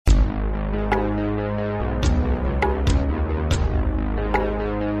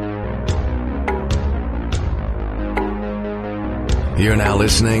You're now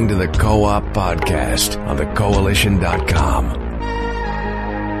listening to the Co-op Podcast on thecoalition.com.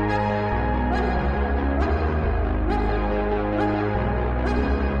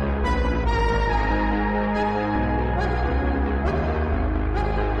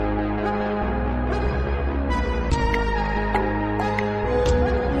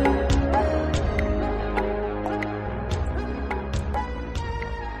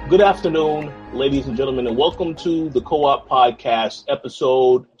 Good afternoon, ladies and gentlemen, and welcome to the Co-op Podcast,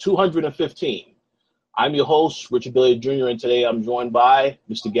 episode 215. I'm your host, Richard Billiard Jr., and today I'm joined by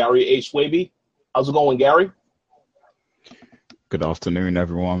Mr. Gary A. Swaby. How's it going, Gary? Good afternoon,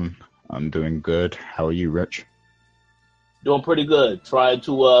 everyone. I'm doing good. How are you, Rich? Doing pretty good. Trying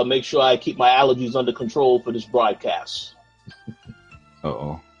to make sure I keep my allergies under control for this broadcast.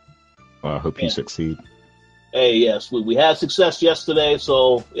 Uh-oh. Well, I hope you succeed. Hey, yes, we had success yesterday,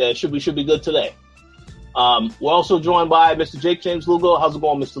 so yeah, we should be good today. We're also joined by Mr. Jake James Lugo. How's it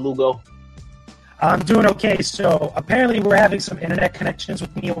going, Mr. Lugo? I'm doing okay. So apparently we're having some internet connections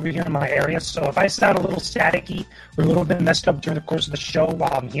with me over here in my area. So if I sound a little staticky or a little bit messed up during the course of the show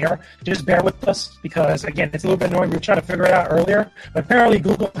while I'm here, just bear with us because, again, it's a little bit annoying. We were trying to figure it out earlier, but apparently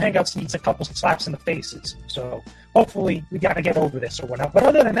Google Hangouts needs a couple slaps in the faces. So hopefully we got to get over this or whatnot. But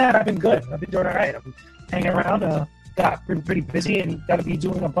other than that, I've been good. I've been doing all right. I'm hanging around. Got pretty busy and got to be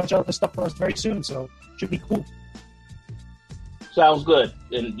doing a bunch of other stuff for us very soon. So should be cool. Sounds good.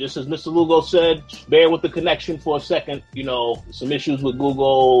 And just as Mr. Lugo said, bear with the connection for a second. You know, some issues with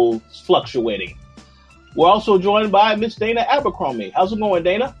Google fluctuating. We're also joined by Miss Dana Abercrombie. How's it going,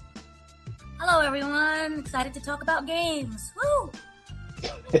 Dana? Hello, everyone. Excited to talk about games. Woo!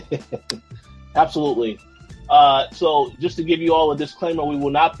 Absolutely. So just to give you all a disclaimer, we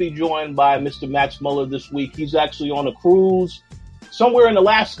will not be joined by Mr. Max Muller this week. He's actually on a cruise somewhere in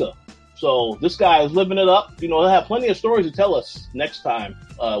Alaska. So this guy is living it up. You know, he'll have plenty of stories to tell us next time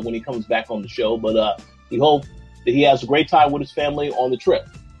when he comes back on the show. But we hope that he has a great time with his family on the trip.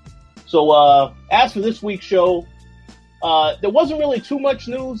 So as for this week's show, there wasn't really too much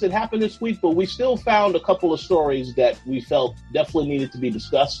news that happened this week, but we still found a couple of stories that we felt definitely needed to be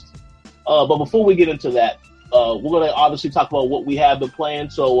discussed. But before we get into that, we're going to obviously talk about what we have been playing.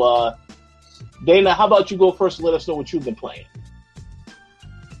 So, Dana, how about you go first and let us know what you've been playing?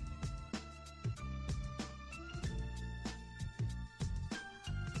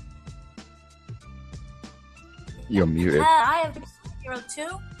 You're muted. I have been Superhero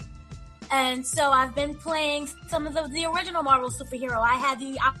 2, and so I've been playing some of the original Marvel Superhero. I had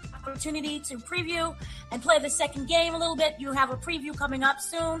the opportunity to preview and play the second game a little bit. You have a preview coming up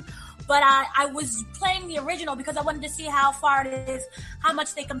soon. But I was playing the original because I wanted to see how far it is, how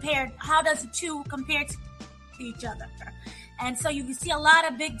much they compared, how does the two compare to each other. And so you can see a lot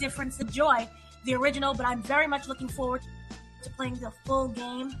of big difference. Enjoy the original, but I'm very much looking forward to playing the full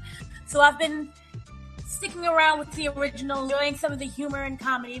game. So I've been sticking around with the original, enjoying some of the humor and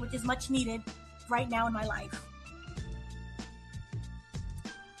comedy, which is much needed right now in my life.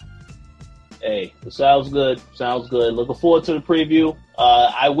 Hey, it sounds good. Sounds good. Looking forward to the preview.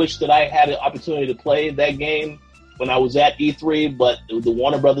 I wish that I had an opportunity to play that game when I was at E3, but the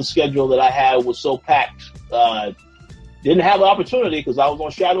Warner Brothers schedule that I had was so packed. Didn't have an opportunity because I was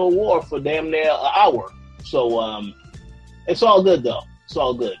on Shadow of War for damn near an hour. So it's all good, though. It's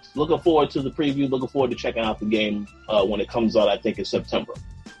all good. Looking forward to the preview. Looking forward to checking out the game when it comes out, I think, in September.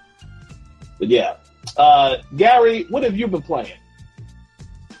 But yeah. Gary, what have you been playing?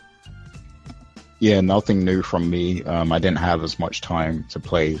 Yeah, nothing new from me. I didn't have as much time to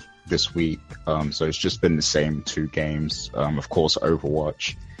play this week, so it's just been the same two games. Of course,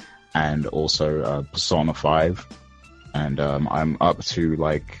 Overwatch and also Persona 5. And I'm up to,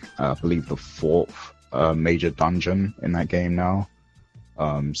 I believe the fourth major dungeon in that game now.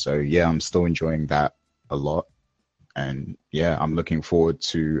 So, yeah, I'm still enjoying that a lot. And, yeah, I'm looking forward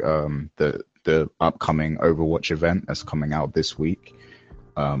to the upcoming Overwatch event that's coming out this week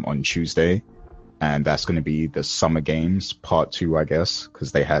on Tuesday. And that's going to be the Summer Games Part 2, I guess,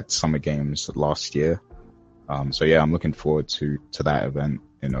 because they had Summer Games last year. So, yeah, I'm looking forward to that event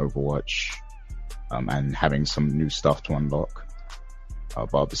in Overwatch and having some new stuff to unlock.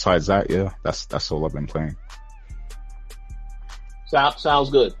 But besides that, yeah, that's all I've been playing.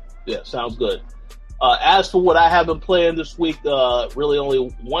 Sounds good. Yeah, sounds good. As for what I have been playing this week, really only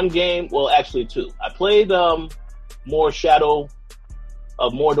one game. Well, actually two. I played more Shadow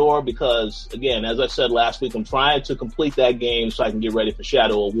of Mordor because, again, as I said last week, I'm trying to complete that game so I can get ready for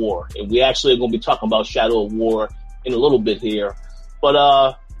Shadow of War. And we actually are going to be talking about Shadow of War in a little bit here.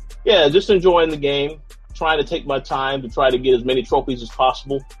 But, yeah, just enjoying the game, trying to take my time to try to get as many trophies as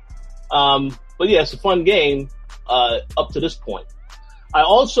possible. But, yeah, it's a fun game up to this point. I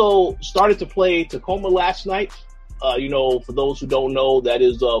also started to play Tacoma last night. For those who don't know, that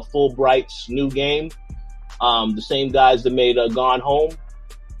is Fulbright's new game. The same guys that made Gone Home.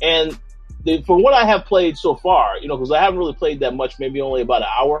 And from what I have played so far, because I haven't really played that much, maybe only about an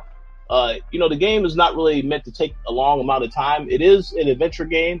hour, the game is not really meant to take a long amount of time. It is an adventure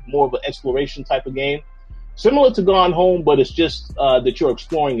game, more of an exploration type of game. Similar to Gone Home, but it's just that you're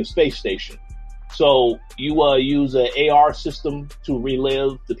exploring a space station. So you use an AR system to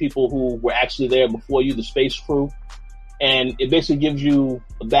relive the people who were actually there before you, the space crew. And it basically gives you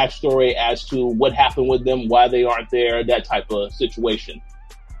a backstory as to what happened with them, why they aren't there, that type of situation.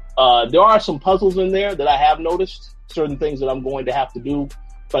 There are some puzzles in there that I have noticed, certain things that I'm going to have to do,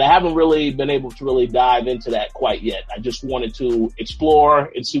 but I haven't really been able to really dive into that quite yet. I just wanted to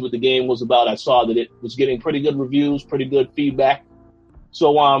explore and see what the game was about. I saw that it was getting pretty good reviews, pretty good feedback.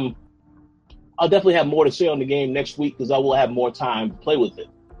 So I'll definitely have more to say on the game next week because I will have more time to play with it.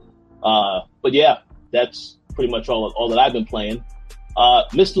 But yeah, that's pretty much all that I've been playing.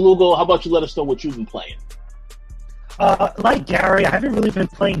 Mr. Lugo, how about you let us know what you've been playing? Like Gary, I haven't really been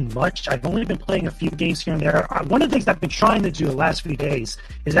playing much. I've only been playing a few games here and there. One of the things I've been trying to do the last few days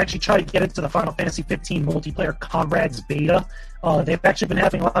is actually try to get into the Final Fantasy 15 multiplayer Comrades beta. They've actually been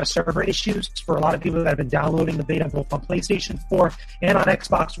having a lot of server issues for a lot of people that have been downloading the beta both on PlayStation 4 and on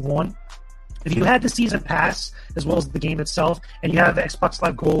Xbox One. If you had the season pass, as well as the game itself, and you have the Xbox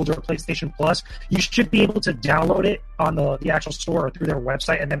Live Gold or PlayStation Plus, you should be able to download it on the actual store or through their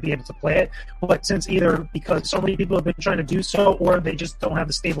website and then be able to play it. But since either because so many people have been trying to do so or they just don't have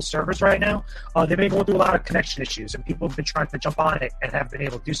the stable servers right now, they've been going through a lot of connection issues, and people have been trying to jump on it and haven't been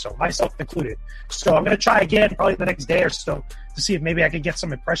able to do so, myself included. So I'm going to try again probably the next day or so to see if maybe I could get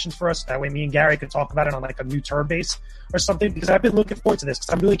some impressions for us. That way me and Gary could talk about it on like a new turn base or something, because I've been looking forward to this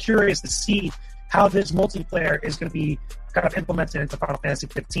because I'm really curious to see how this multiplayer is going to be kind of implemented into Final Fantasy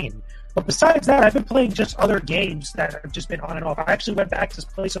 15. But besides that, I've been playing just other games that have just been on and off. I actually went back to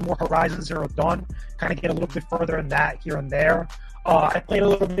play some more Horizon Zero Dawn, kind of get a little bit further in that here and there. I played a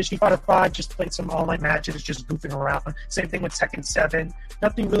little bit of Street Fighter 5, just played some online matches, just goofing around. Same thing with Tekken 7.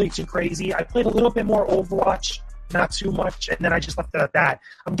 Nothing really too crazy. I played a little bit more Overwatch, not too much, and then I just left it at that.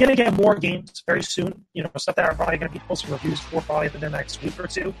 I'm going to get more games very soon, stuff that I'm probably going to be posting reviews for probably within the next week or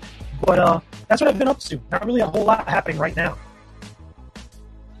two. But that's what I've been up to. Not really a whole lot happening right now.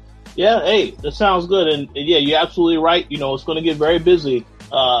 Yeah, hey, that sounds good. And yeah, you're absolutely right. It's going to get very busy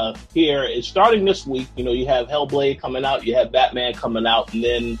here. It's starting this week. You have Hellblade coming out, you have Batman coming out, and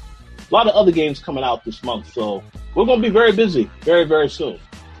then a lot of other games coming out this month. So we're going to be very busy very, very soon.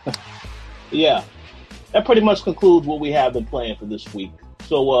 Yeah. That pretty much concludes what we have been playing for this week.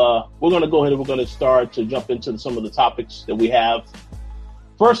 So we're going to go ahead and we're going to start to jump into some of the topics that we have.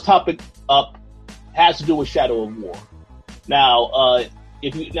 First topic up has to do with Shadow of War. Now,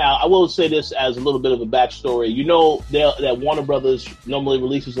 I will say this as a little bit of a backstory. That Warner Brothers normally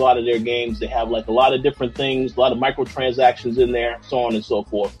releases a lot of their games. They have like a lot of different things, a lot of microtransactions in there, so on and so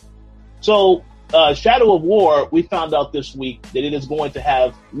forth. So Shadow of War, we found out this week that it is going to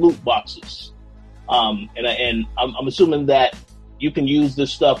have loot boxes. And I'm assuming that you can use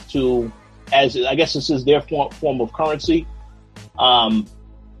this stuff to, as I guess this is their form of currency.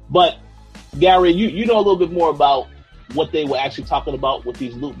 But Gary, you know a little bit more about what they were actually talking about with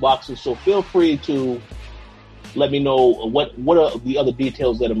these loot boxes. So feel free to let me know what are the other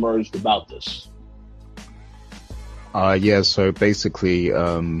details that emerged about this. Yeah. So basically,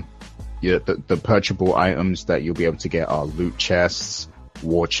 the purchasable items that you'll be able to get are loot chests,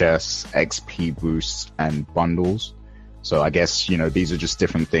 war chests, XP boosts, and bundles. So I guess, these are just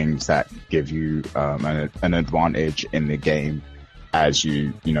different things that give you an advantage in the game as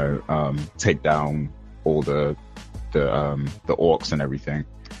you, take down all the orcs and everything.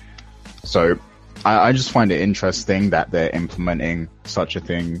 So I just find it interesting that they're implementing such a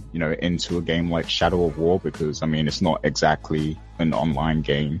thing, into a game like Shadow of War, because, it's not exactly an online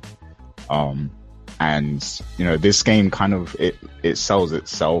game. And, this game kind of, it sells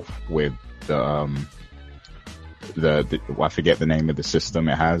itself with the I forget the name of the system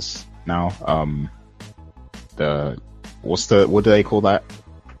it has now. What do they call that?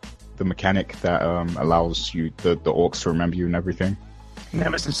 The mechanic that, allows you, the orcs to remember you and everything?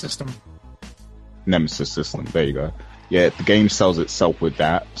 Nemesis system. There you go. Yeah, the game sells itself with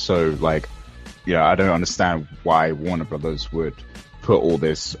that. So, I don't understand why Warner Brothers would put all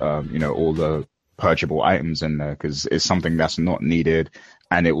this, all the purchasable items in there, because it's something that's not needed.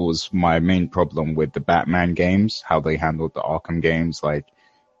 And it was my main problem with the Batman games, how they handled the Arkham games.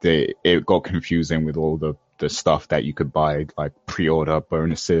 It got confusing with all the stuff that you could buy, like pre-order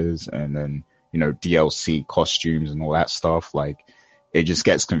bonuses and then, DLC costumes and all that stuff. it just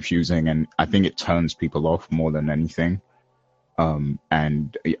gets confusing, and I think it turns people off more than anything.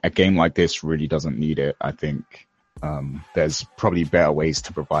 And a game like this really doesn't need it. I think there's probably better ways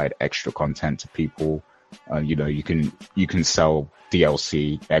to provide extra content to people. You know, you can sell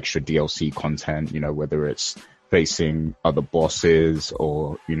DLC, extra DLC content, you know, whether it's facing other bosses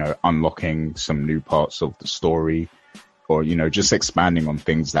or, you know, unlocking some new parts of the story, or, you know, just expanding on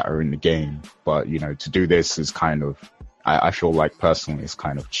things that are in the game. But, you know, to do this is kind of, I feel like personally it's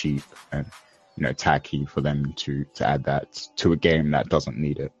kind of cheap and, you know, tacky for them to add that to a game that doesn't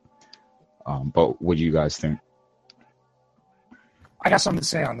need it. But what do you guys think? I got something to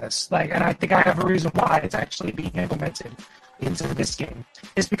say on this. And I think I have a reason why it's actually being implemented into this game.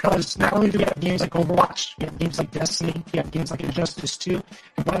 It's because not only do we have games like Overwatch, we have games like Destiny, we have games like Injustice 2,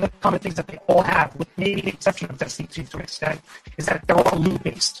 and one of the common things that they all have, with maybe the exception of Destiny 2 to an extent, is that they're all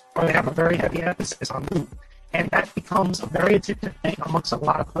loot-based, or they have a very heavy emphasis on loot. And that becomes a very addictive thing amongst a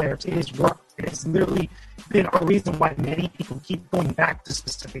lot of players. It has worked. It has literally been a reason why many people keep going back to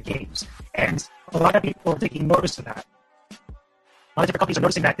specific games. And a lot of people are taking notice of that. A lot of different companies are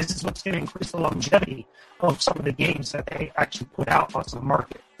noticing that this is what's going to increase the longevity of some of the games that they actually put out onto the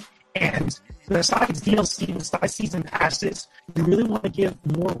market. And besides DLC, besides season passes, you really want to give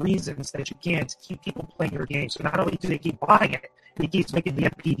more reasons that you can to keep people playing your game. So not only do they keep buying it, and it keeps making the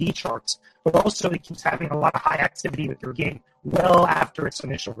NPD charts, but also it keeps having a lot of high activity with your game well after its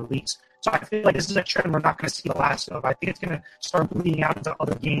initial release. So I feel like this is a trend we're not going to see the last of. I think it's going to start bleeding out into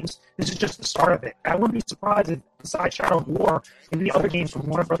other games. This is just the start of it. I wouldn't be surprised if, besides Shadow of War, and the other games from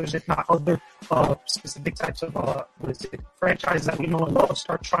Warner Brothers, if not other specific types of franchises that we know and love,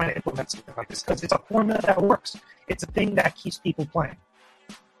 start trying to implement something like this, because it's a formula that works. It's a thing that keeps people playing.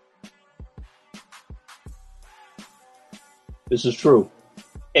 This is true.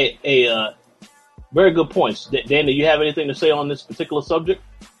 Very good points. Dan, do you have anything to say on this particular subject?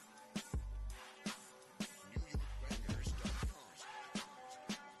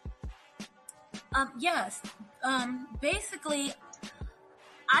 Yes. Basically,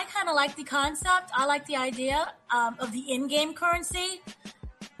 I kind of like the concept. I like the idea of the in-game currency.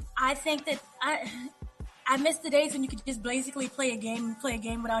 I think that I miss the days when you could just basically play a game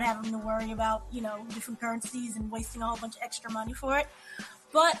without having to worry about, you know, different currencies and wasting a whole bunch of extra money for it.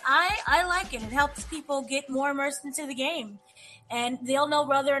 But I like it. It helps people get more immersed into the game. And they'll know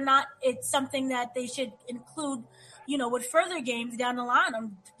whether or not it's something that they should include, you know, with further games down the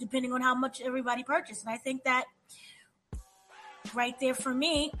line, depending on how much everybody purchased. And I think that right there for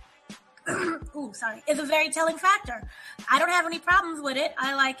me, is a very telling factor. I don't have any problems with it.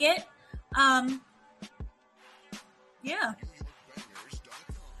 I like it. Yeah.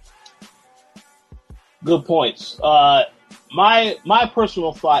 Good points. My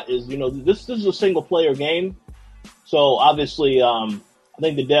personal thought is, you know, this is a single player game. So obviously, I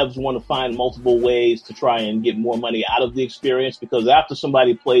think the devs want to find multiple ways to try and get more money out of the experience, because after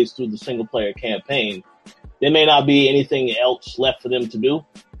somebody plays through the single player campaign, there may not be anything else left for them to do.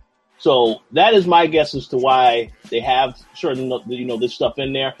 So that is my guess as to why they have certain, you know, this stuff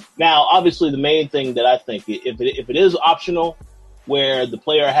in there. Now, obviously, the main thing that I think, if it is optional, where the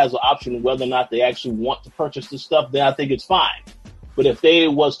player has an option whether or not they actually want to purchase this stuff, then I think it's fine. But if they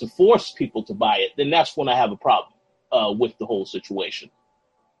was to force people to buy it, then that's when I have a problem with the whole situation.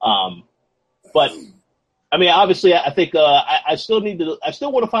 But I mean, obviously, I think I still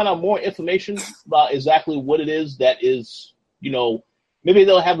want to find out more information about exactly what it is that is, you know, maybe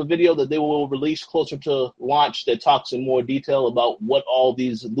they'll have a video that they will release closer to launch that talks in more detail about what all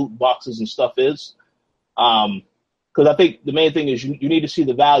these loot boxes and stuff is. Because I think the main thing is you need to see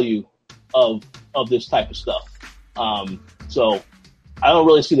the value of this type of stuff. So I don't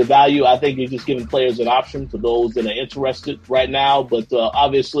really see the value. I think you're just giving players an option for those that are interested right now. But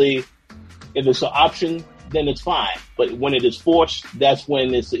obviously, if it's an option, then it's fine. But when it is forced, that's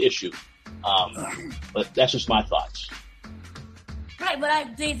when it's the issue. But that's just my thoughts. Right,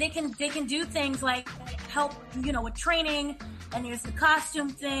 but they can do things like help, you know, with training, and there's the costume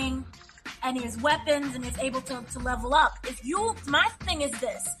thing, and there's weapons, and it's able to level up. My thing is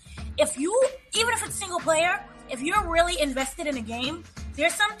this: even if it's single player, if you're really invested in a game,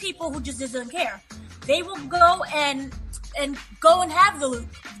 there's some people who just doesn't care. They will go and have the loot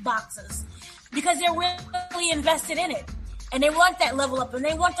boxes because they're really invested in it, and they want that level up, and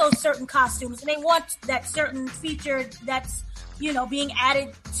they want those certain costumes, and they want that certain feature that's, you know, being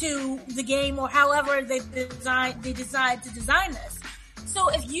added to the game, or however they decide to design this. So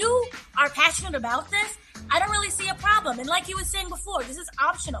if you are passionate about this, I don't really see a problem. And like you were saying before, this is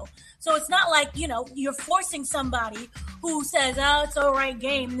optional. So it's not like, you know, you're forcing somebody who says, oh, it's all right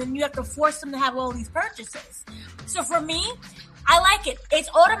game, and then you have to force them to have all these purchases. So for me, I like it. It's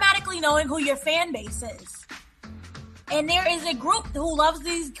automatically knowing who your fan base is. And there is a group who loves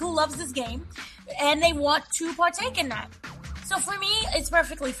this game, and they want to partake in that. So for me, it's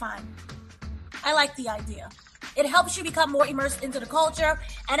perfectly fine. I like the idea. It helps you become more immersed into the culture,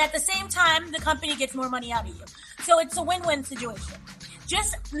 and at the same time, the company gets more money out of you. So it's a win-win situation.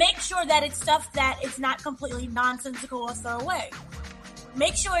 Just make sure that it's stuff that it's not completely nonsensical or throw away.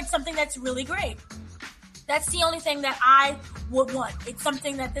 Make sure it's something that's really great. That's the only thing that I would want. It's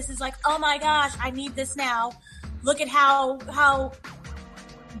something that this is like, oh my gosh, I need this now. Look at how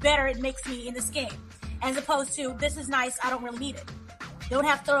better it makes me in this game. As opposed to, this is nice, I don't really need it. Don't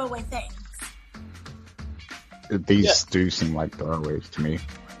have throwaway things. These do seem like throwaways to me,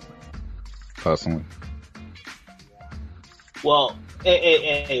 personally. Well,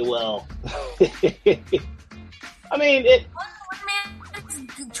 well. I mean, One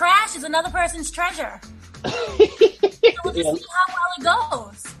man's trash is another person's treasure. So we'll just see how well it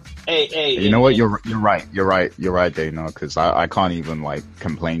goes. Hey, you know what? You're right, Dana. Because I can't even like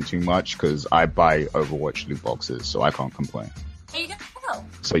complain too much because I buy Overwatch loot boxes, so I can't complain. There you go.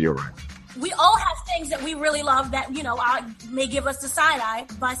 So you're right. We all have things that we really love that, may give us the side eye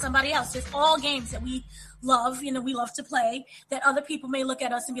by somebody else. There's all games that we love, we love to play, that other people may look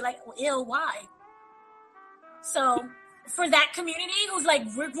at us and be like, well, ew, why? So for that community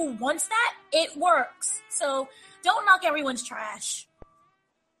who wants that, it works. So don't knock everyone's trash.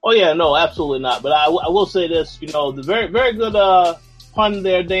 Oh yeah, no, absolutely not. But I will say this, the very, very good pun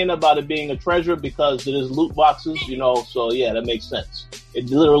there, Dana, about it being a treasure because it is loot boxes, so yeah, that makes sense. It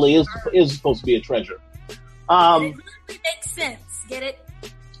literally is supposed to be a treasure. It literally makes sense. Get it?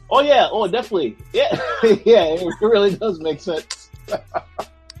 Oh yeah, definitely. Yeah, yeah, it really does make sense.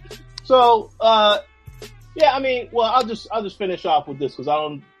 So, yeah, I mean, well, I'll just finish off with this because I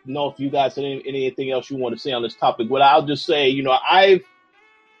don't know if you guys have anything else you want to say on this topic. But I'll just say,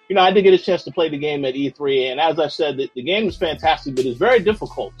 I did get a chance to play the game at E3, and as I said, the game is fantastic, but it's very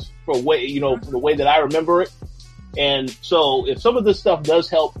difficult for the way that I remember it. And so, if some of this stuff does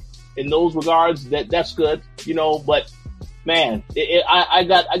help in those regards, that's good, But man, I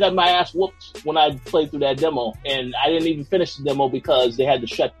got my ass whooped when I played through that demo, and I didn't even finish the demo because they had to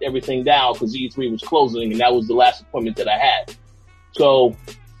shut everything down because E3 was closing, and that was the last appointment that I had. So,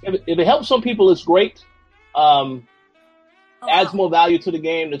 if it helps some people, it's great. Adds more value to the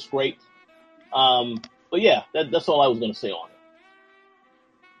game, that's great. But yeah, that's all I was going to say on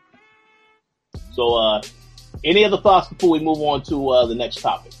it. So, any other thoughts before we move on to the next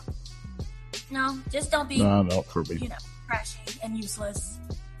topic? No, just don't be, not for me. trashy and useless.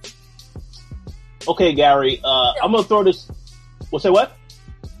 Okay, Gary, I'm going to throw this. Say what?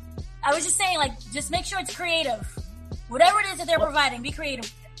 I was just saying, just make sure it's creative. Whatever it is that they're providing, be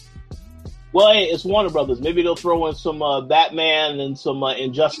creative. Well, hey, it's Warner Brothers. Maybe they'll throw in some Batman and some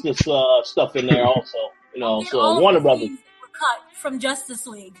Injustice stuff in there also. So Warner Brothers. Were cut from Justice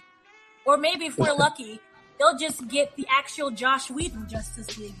League. Or maybe if we're lucky, they'll just get the actual Josh Whedon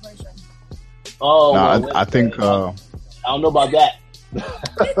Justice League version. Oh, no, I think I don't know about that.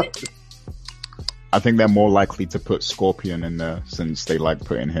 I think they're more likely to put Scorpion in there since they like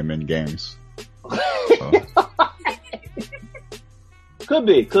putting him in games. So. Could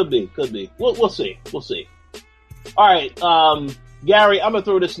be. We'll see. All right, Gary, I'm gonna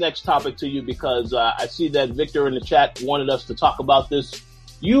throw this next topic to you because I see that Victor in the chat wanted us to talk about this.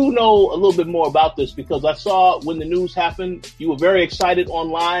 You know a little bit more about this because I saw when the news happened, you were very excited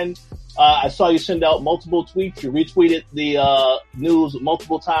online. I saw you send out multiple tweets. You retweeted the news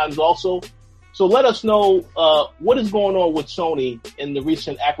multiple times also. So let us know what is going on with Sony in the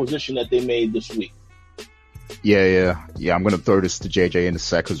recent acquisition that they made this week. Yeah. I'm going to throw this to JJ in a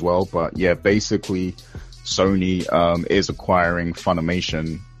sec as well. But yeah, basically Sony is acquiring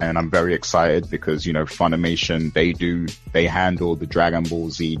Funimation, and I'm very excited because, Funimation, they handle the Dragon Ball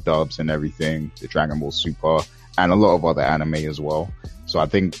Z dubs and everything, the Dragon Ball Super, and a lot of other anime as well. So I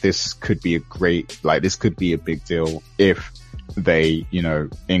think this could be this could be a big deal if they,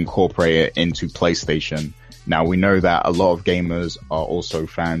 incorporate it into PlayStation. Now we know that a lot of gamers are also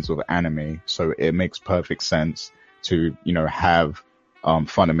fans of anime, so it makes perfect sense to, have,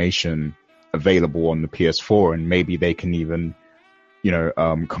 Funimation available on the PS4, and maybe they can even,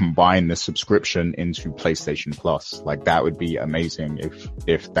 combine the subscription into PlayStation Plus. That would be amazing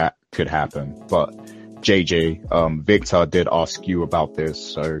if that could happen. But JJ, Victor did ask you about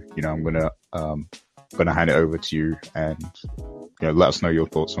this, so, I'm gonna hand it over to you and, let us know your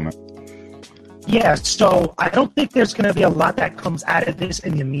thoughts on it. Yeah, so I don't think there's going to be a lot that comes out of this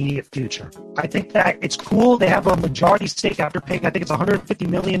in the immediate future. I think that it's cool. They have a majority stake after paying, I think it's $150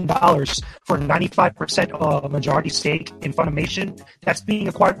 million for 95% majority stake in Funimation. That's being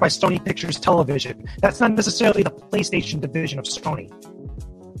acquired by Sony Pictures Television. That's not necessarily the PlayStation division of Sony.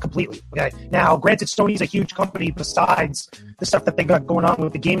 Completely. Okay. Now, granted, Sony's a huge company besides the stuff that they got going on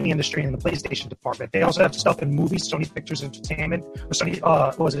with the gaming industry and the PlayStation department. They also have stuff in movies, Sony Pictures Entertainment, or Sony,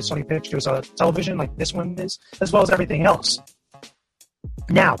 Sony Pictures Television, like this one is, as well as everything else.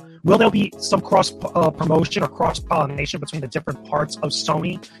 Now, will there be some cross promotion or cross pollination between the different parts of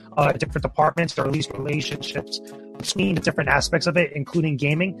Sony, different departments, or at least relationships between the different aspects of it, including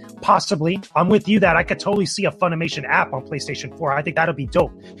gaming? Possibly. I'm with you that I could totally see a Funimation app on PlayStation 4. I think that'll be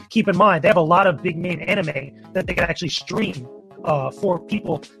dope. Keep in mind, they have a lot of big name anime that they can actually stream for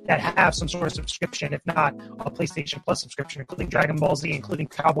people that have some sort of subscription, if not a PlayStation Plus subscription, including Dragon Ball Z, including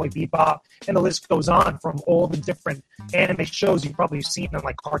Cowboy Bebop, and the list goes on from all the different anime shows you've probably seen on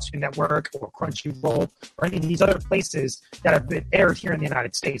like Cartoon Network or Crunchyroll or any of these other places that have been aired here in the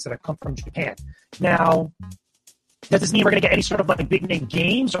United States that have come from Japan. Now, does this mean we're going to get any sort of like big name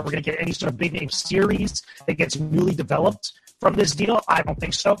games, or we're going to get any sort of big name series that gets newly developed from this deal? I don't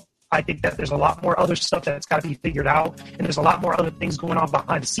think so. I think that there's a lot more other stuff that's got to be figured out, and there's a lot more other things going on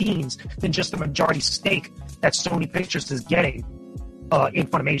behind the scenes than just the majority stake that Sony Pictures is getting in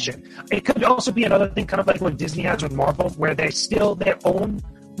Funimation. It could also be another thing, kind of like what Disney has with Marvel, where they own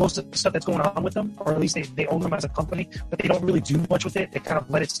most of the stuff that's going on with them, or at least they own them as a company, but they don't really do much with it. They kind of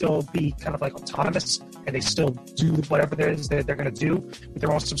let it still be kind of like autonomous, and they still do whatever there is that they're going to do with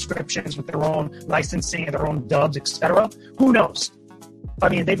their own subscriptions, with their own licensing, and their own dubs, etc. Who knows? I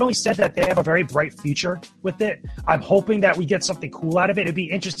mean, they've only said that they have a very bright future with it. I'm hoping that we get something cool out of it. It'd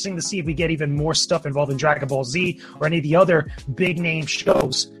be interesting to see if we get even more stuff involving Dragon Ball Z or any of the other big name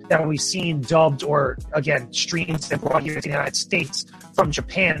shows that we've seen dubbed or, again, streamed and brought here to the United States from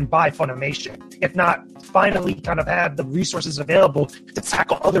Japan by Funimation. If not, finally kind of have the resources available to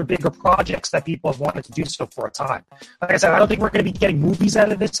tackle other bigger projects that people have wanted to do so for a time. Like I said, I don't think we're going to be getting movies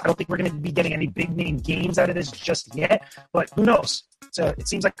out of this. I don't think we're going to be getting any big name games out of this just yet, but who knows? So it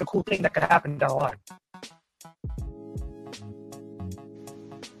seems like a cool thing that could happen down the line.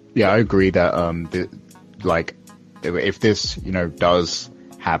 Yeah, I agree that if this does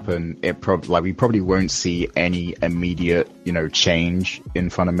happen, we probably won't see any immediate change in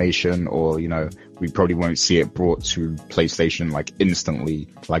Funimation, or we probably won't see it brought to PlayStation like instantly,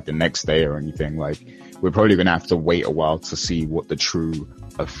 like the next day or anything. Like, we're probably gonna have to wait a while to see what the true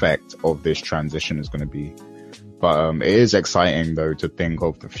effect of this transition is going to be. But it is exciting, though, to think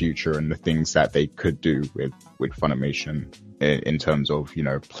of the future and the things that they could do with Funimation in terms of,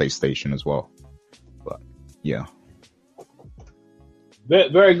 PlayStation as well. But, yeah. Very,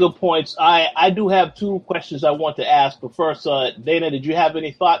 very good points. I do have two questions I want to ask. But first, Dana, did you have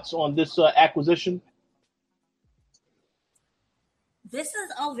any thoughts on this acquisition? This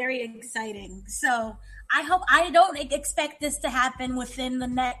is all very exciting. So I don't expect this to happen within the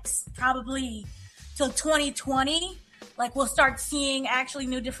next probably till 2020. Like, we'll start seeing actually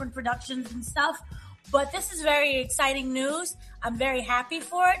new different productions and stuff. But this is very exciting news. I'm very happy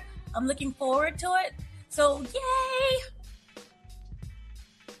for it. I'm looking forward to it. So, yay!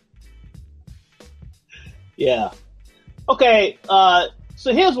 Yeah. Okay,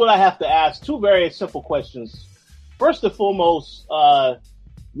 so here's what I have to ask. Two very simple questions. First and foremost,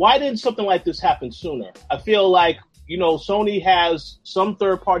 why didn't something like this happen sooner? I feel like, Sony has some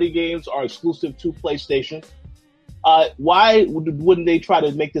third-party games are exclusive to PlayStation. Why wouldn't they try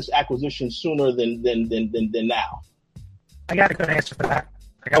to make this acquisition sooner than now? I got a good answer for that.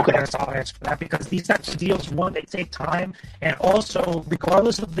 I got a solid answer for that, because these types of deals, one, they take time, and also,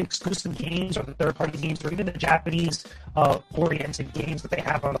 regardless of the exclusive games or the third-party games or even the Japanese oriented games that they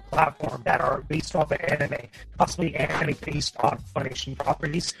have on the platform that are based off of anime, possibly anime based on Funimation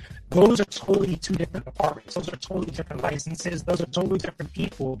properties, those are totally two different departments. Those are totally different licenses. Those are totally different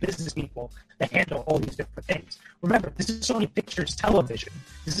people, business people, that handle all these different things. Remember, this is Sony Pictures Television.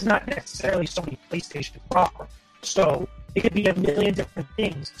 This is not necessarily Sony PlayStation proper. So it could be a million different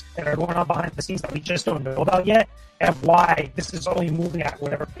things that are going on behind the scenes that we just don't know about yet, and why this is only moving at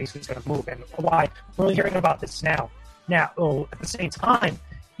whatever pace it's going to move, and why we're only hearing about this now. Now, at the same time,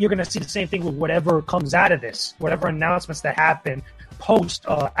 you're going to see the same thing with whatever comes out of this, whatever announcements that happen post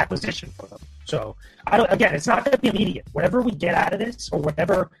acquisition for them. So, again, it's not going to be immediate. Whatever we get out of this, or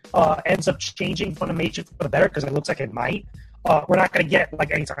whatever ends up changing Funimation for the better, because it looks like it might, we're not going to get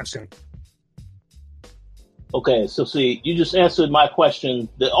like anytime soon. Okay, so see, you just answered my question.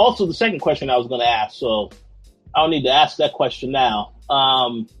 Also, the second question I was going to ask, so I don't need to ask that question now.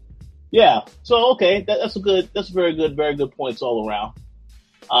 Yeah. So okay, that's very good points all around.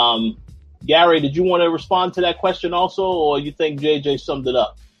 Gary, did you want to respond to that question also, or you think JJ summed it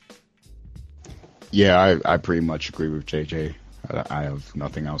up? Yeah, I pretty much agree with JJ. I have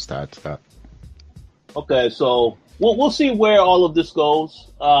nothing else to add to that. Okay, so we'll see where all of this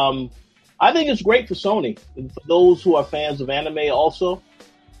goes. I think it's great for Sony, and for those who are fans of anime also.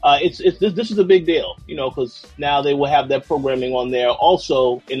 This is a big deal, because now they will have that programming on there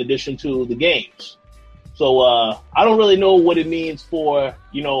also in addition to the games. So I don't really know what it means for,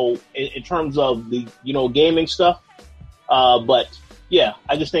 in terms of the, gaming stuff. But yeah,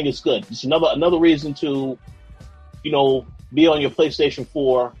 I just think it's good. It's another reason to, be on your PlayStation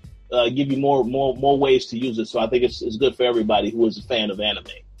 4, give you more ways to use it. So I think it's good for everybody who is a fan of anime.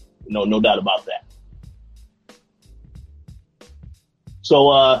 No doubt about that.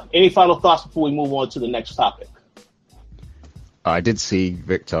 So any final thoughts before we move on to the next topic? I did see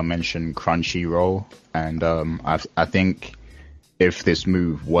Victor mention Crunchyroll, and I think if this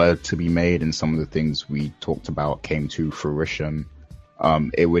move were to be made and some of the things we talked about came to fruition,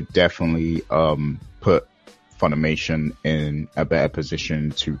 it would definitely put Funimation in a better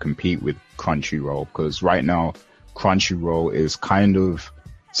position to compete with Crunchyroll, because right now Crunchyroll is kind of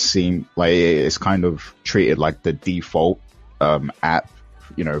treated like the default app,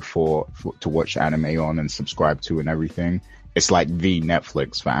 for to watch anime on and subscribe to and everything. It's like the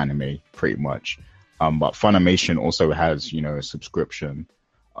Netflix for anime, pretty much. But Funimation also has, a subscription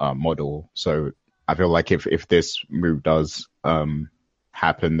model. So I feel like if this move does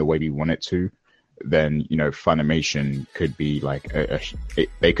happen the way we want it to, then, Funimation could be like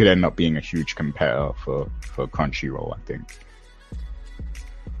they could end up being a huge competitor for Crunchyroll, I think.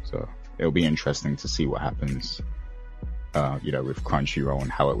 So it'll be interesting to see what happens, with Crunchyroll and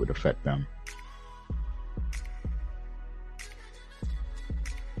how it would affect them.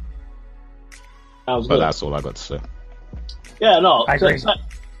 But that's all I got to say. Yeah, no, I agree.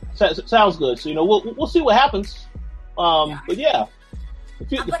 Sounds good. So we'll see what happens. But yeah,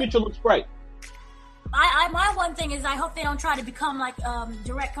 the future looks bright. My one thing is I hope they don't try to become like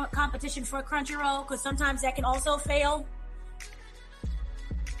direct competition for Crunchyroll, because sometimes that can also fail.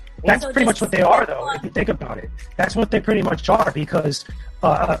 That's pretty much what they are, though, if you think about it. That's what they pretty much are, because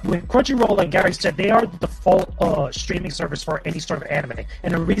with Crunchyroll, like Gary said, they are the default streaming service for any sort of anime.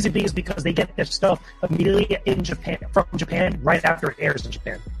 And the reason being is because they get their stuff immediately from Japan right after it airs in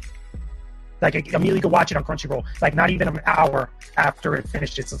Japan. Like, I immediately go watch it on Crunchyroll, like not even an hour after it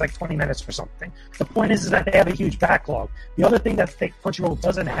finishes. It's like 20 minutes or something. The point is that they have a huge backlog. The other thing that Crunchyroll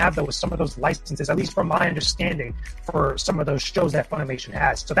doesn't have, though, is some of those licenses, at least from my understanding, for some of those shows that Funimation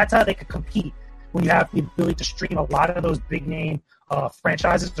has. So that's how they could compete when you have the ability to stream a lot of those big-name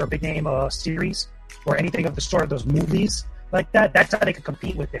franchises or big-name series or anything of the sort of those movies like that. That's how they could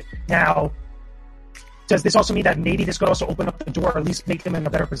compete with it. Now, does this also mean that maybe this could also open up the door, or at least make them in a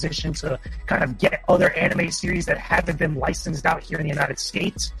better position to kind of get other anime series that haven't been licensed out here in the United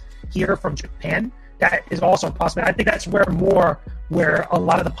States here from Japan? That is also possible. I think that's where a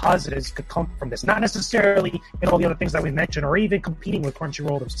lot of the positives could come from this. Not necessarily in all the other things that we mentioned, or even competing with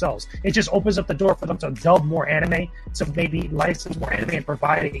Crunchyroll themselves. It just opens up the door for them to dub more anime, to maybe license more anime and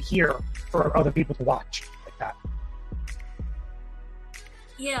provide it here for other people to watch like that.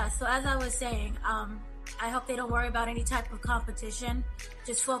 Yeah, so as I was saying, I hope they don't worry about any type of competition.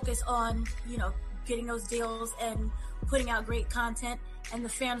 Just focus on, getting those deals and putting out great content, and the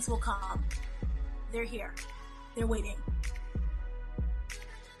fans will come. They're here. They're waiting.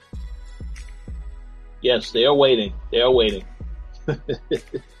 Yes, they are waiting. They are waiting.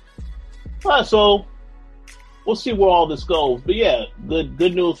 So we'll see where all this goes. But yeah, good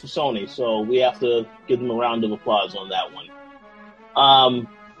news for Sony. So we have to give them a round of applause on that one.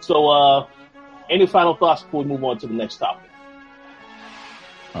 Any final thoughts before we move on to the next topic?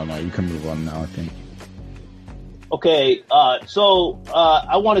 Oh no, you can move on now, I think. Okay,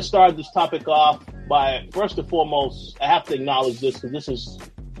 I want to start this topic off by, first and foremost, I have to acknowledge this, because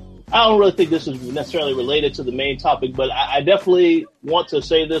I don't really think this is necessarily related to the main topic, but I definitely want to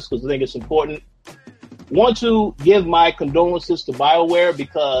say this because I think it's important. Want to give my condolences to Bioware,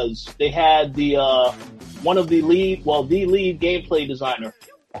 because they had the lead gameplay designer,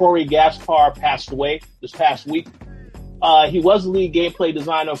 Corey Gaspar, passed away this past week. He was the lead gameplay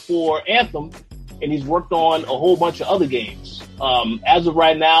designer for Anthem, and he's worked on a whole bunch of other games. As of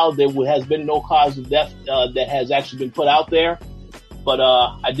right now, there has been no cause of death that has actually been put out there, but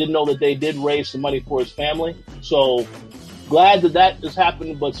I did know that they did raise some money for his family. So glad that is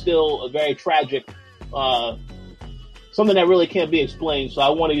happening, but still a very tragic, something that really can't be explained. So I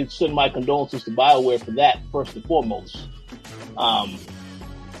want to send my condolences to BioWare for that, first and foremost.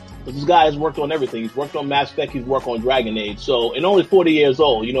 But this guy has worked on everything. He's worked on Mass Effect. He's worked on Dragon Age. So, and only 40 years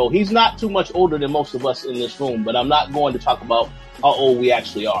old. You know, he's not too much older than most of us in this room, but I'm not going to talk about how old we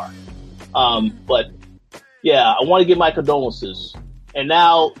actually are. But yeah, I want to give my condolences. And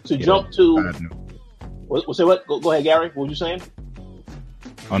now to jump to, what? Go ahead, Gary. What were you saying?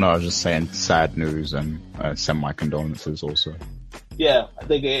 Oh no, I was just saying sad news and send my condolences also. Yeah, I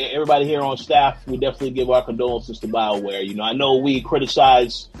think everybody here on staff, we definitely give our condolences to BioWare. You know, I know we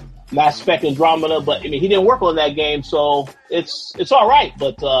criticize Mass Effect Andromeda, but I mean, he didn't work on that game, so it's all right.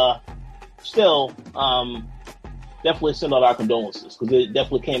 But still, definitely send out our condolences because it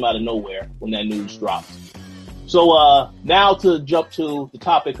definitely came out of nowhere when that news dropped. So now to jump to the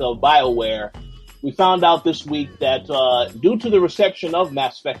topic of BioWare, we found out this week that due to the reception of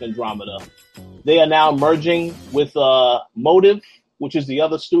Mass Effect Andromeda, they are now merging with Motive, which is the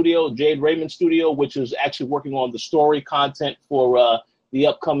other studio, Jade Raymond studio, which is actually working on the story content for the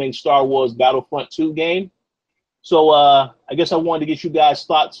upcoming Star Wars Battlefront 2 game. So I guess I wanted to get you guys'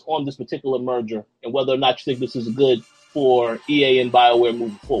 thoughts on this particular merger and whether or not you think this is good for EA and BioWare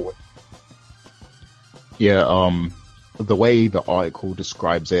moving forward. Yeah, the way the article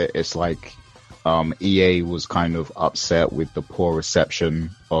describes it, it's like EA was kind of upset with the poor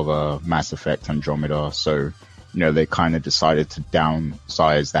reception of Mass Effect Andromeda. So, you know, they kind of decided to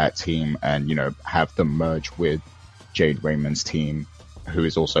downsize that team and, you know, have them merge with Jade Raymond's team, who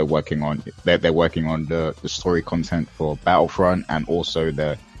is also working on, they're working on the story content for Battlefront, and also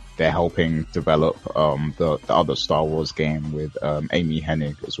they're helping develop the other Star Wars game with Amy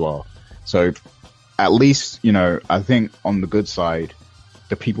Hennig as well. So at least, you know, I think on the good side,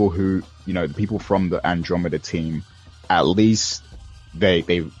 the people from the Andromeda team, at least they're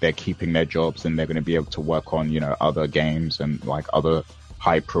keeping their jobs and they're going to be able to work on, you know, other games and like other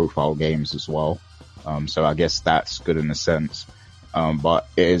high profile games as well. So I guess that's good in a sense. But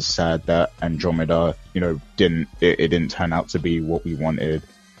it is sad that Andromeda, you know, didn't turn out to be what we wanted,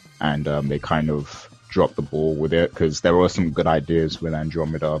 and they kind of dropped the ball with it, because there were some good ideas with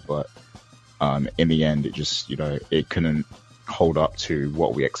Andromeda, but in the end it just, you know, it couldn't hold up to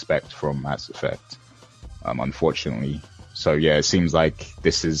what we expect from Mass Effect, unfortunately. So yeah, it seems like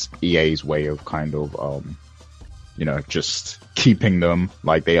this is EA's way of kind of, you know, just keeping them.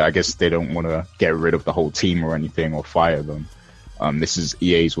 Like I guess they don't want to get rid of the whole team or anything or fire them. This is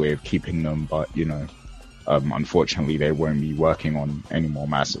EA's way of keeping them, but you know, unfortunately they won't be working on any more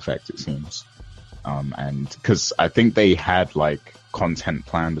Mass Effect, it seems. And because I think they had like content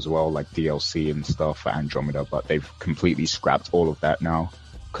planned as well, like DLC and stuff for Andromeda, but they've completely scrapped all of that now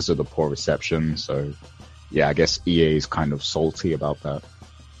because of the poor reception. So yeah, I guess EA is kind of salty about that.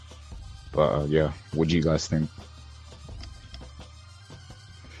 But yeah, what do you guys think?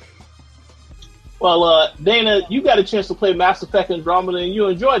 Well, Dana, you got a chance to play Mass Effect Andromeda and you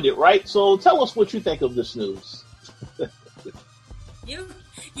enjoyed it, right? So tell us what you think of this news.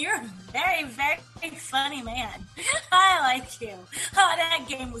 You're a very, very funny man. I like you. Oh, that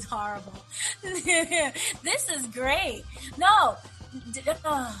game was horrible. This is great. No. If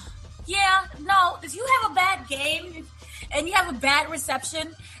you have a bad game and you have a bad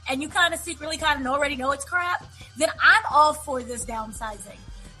reception and you kind of secretly kind of already know it's crap, then I'm all for this downsizing.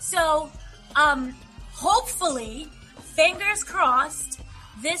 So, hopefully, fingers crossed,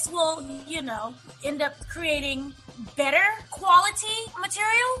 this will, you know, end up creating better quality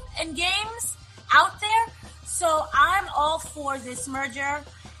material and games out there. So I'm all for this merger,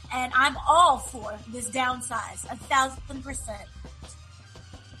 and I'm all for this downsize, 1,000%.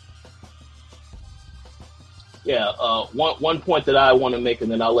 Yeah, one point that I want to make,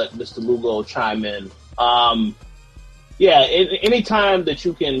 and then I'll let Mr. Lugo chime in. Yeah, any time that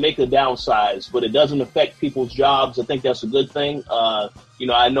you can make a downsize, but it doesn't affect people's jobs, I think that's a good thing. You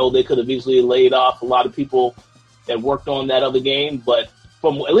know, I know they could have easily laid off a lot of people that worked on that other game, but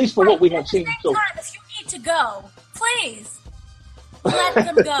at least from what we have seen, so if you need to go, please let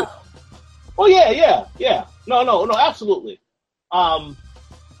them go. Oh yeah. No, absolutely. But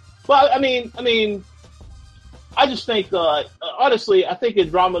I mean, I just think, honestly, I think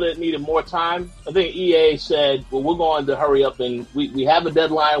Andromeda needed more time. I think EA said, well, we're going to hurry up, and we have a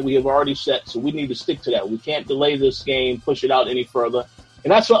deadline we have already set, so we need to stick to that. We can't delay this game, push it out any further.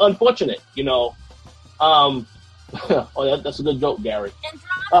 And that's unfortunate, you know. That's a good joke, Gary.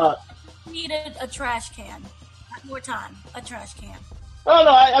 Andromeda needed a trash can. More time. A trash can. No,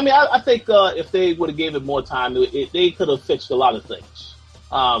 I think if they would have gave it more time, they could have fixed a lot of things.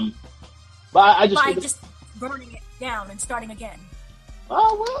 But I just... By just burning it down and starting again.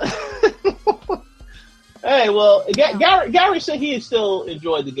 Oh, well. Hey, well, Gary said he still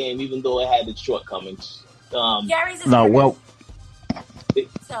enjoyed the game, even though it had its shortcomings. Gary's no, well...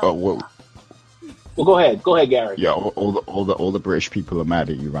 So. Well, go ahead, Gary. Yeah, all the British people are mad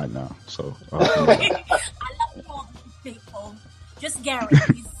at you right now. So I love all the people. Just Gary.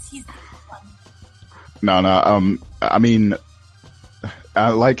 He's fun. No. I mean,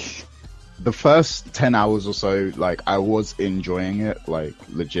 like the first 10 hours or so, like I was enjoying it, like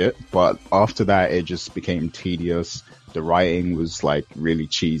legit. But after that, it just became tedious. The writing was like really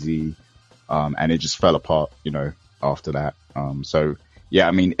cheesy, and it just fell apart, after that. So yeah,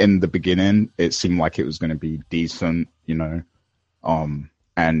 I mean, in the beginning, it seemed like it was going to be decent,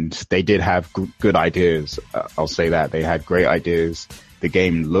 and they did have good ideas. I'll say that they had great ideas. The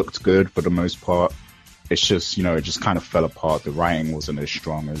game looked good for the most part. It's just, it just kind of fell apart. The writing wasn't as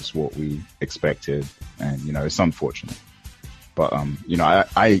strong as what we expected, and it's unfortunate. But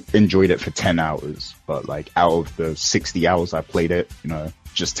I enjoyed it for 10 hours, but like out of the 60 hours I played it,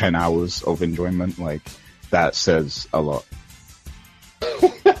 just 10 hours of enjoyment, like that says a lot.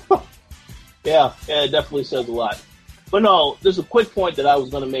 Yeah, it definitely says a lot. But no, there's a quick point that I was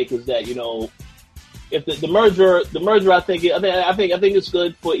going to make is that if the merger, I think it's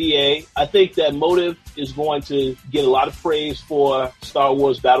good for EA. I think that Motive is going to get a lot of praise for Star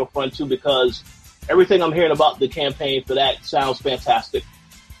Wars Battlefront 2 because everything I'm hearing about the campaign for that sounds fantastic.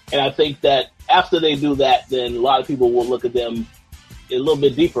 And I think that after they do that, then a lot of people will look at them a little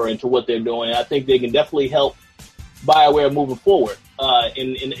bit deeper into what they're doing. I think they can definitely help BioWare moving forward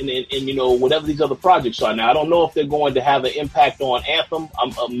in whatever these other projects are. Now, I don't know if they're going to have an impact on Anthem.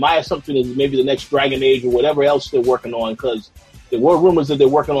 My assumption is maybe the next Dragon Age or whatever else they're working on, because there were rumors that they're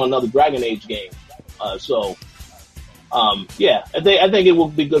working on another Dragon Age game. Yeah, I think it will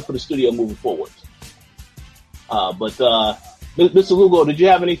be good for the studio moving forward. But Mr. Lugo, did you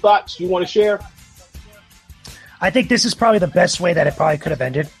have any thoughts you want to share? I think this is probably the best way that it probably could have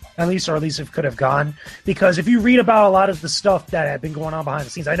ended, or at least it could have gone. Because if you read about a lot of the stuff that had been going on behind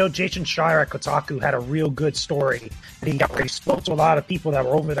the scenes, I know Jason Schreier at Kotaku had a real good story. And he spoke to a lot of people that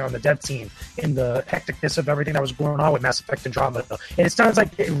were over there on the dev team in the hecticness of everything that was going on with Mass Effect Andromeda. And it sounds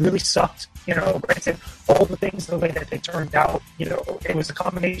like it really sucked. Granted, all the things, the way that they turned out, it was a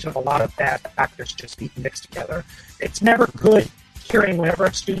combination of a lot of bad factors just being mixed together. It's never good hearing whenever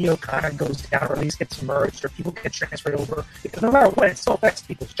a studio kind of goes down or at least gets merged or people get transferred over, because no matter what, it still affects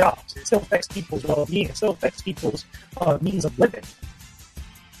people's jobs. It still affects people's well-being. It still affects people's means of living.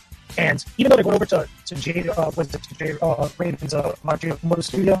 And even though they went over to Jade, Raymond's Montreal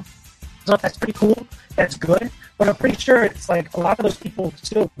studio, so that's pretty cool. That's good. But I'm pretty sure it's like a lot of those people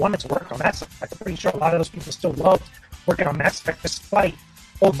still wanted to work on Mass Effect. I'm pretty sure a lot of those people still loved working on Mass Effect despite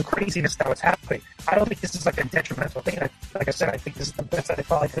all the craziness that was happening. I don't think this is like a detrimental thing. Like I said, I think this is the best that it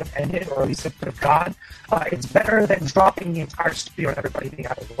probably could have ended, or at least it could have gone. It's better than dropping the entire studio and everybody being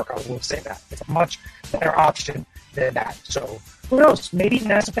out of work. I will say that. It's a much better option than that. So who knows? Maybe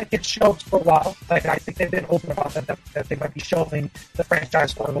Mass Effect gets shelved for a while. Like I think they've been open about that they might be shelving the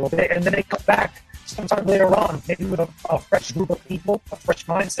franchise for a little bit, and then they come back sometime later on, maybe with a fresh group of people, a fresh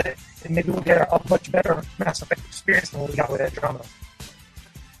mindset, and maybe we'll get a much better Mass Effect experience than what we got with Andromeda.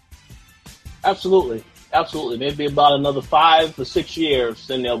 Absolutely. Maybe about another 5 to 6 years,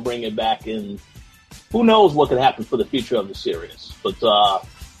 then they'll bring it back, and who knows what could happen for the future of the series. But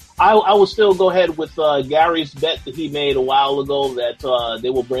I will still go ahead with Gary's bet that he made a while ago that they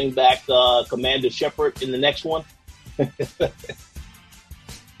will bring back Commander Shepard in the next one.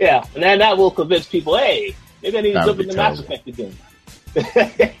 Yeah, and then that will convince people, hey, maybe I need to jump into Mass Effect again.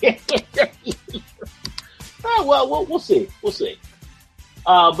 Well, we'll see.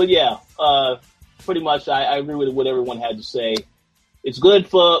 But yeah, pretty much I agree with what everyone had to say. It's good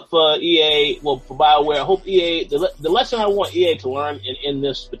for EA, for BioWare. I hope EA, the lesson I want EA to learn in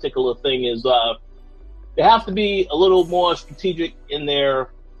this particular thing is they have to be a little more strategic in their,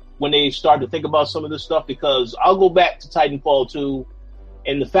 when they start to think about some of this stuff, because I'll go back to Titanfall 2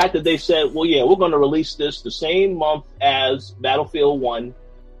 and the fact that they said, well, yeah, we're going to release this the same month as Battlefield 1.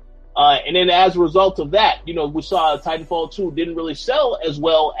 And then as a result of that, we saw Titanfall 2 didn't really sell as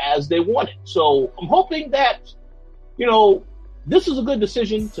well as they wanted. So I'm hoping that, this is a good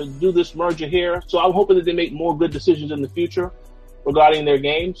decision to do this merger here. So I'm hoping that they make more good decisions in the future regarding their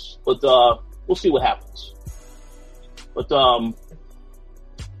games. But we'll see what happens. But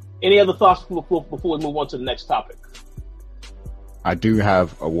any other thoughts before we move on to the next topic? I do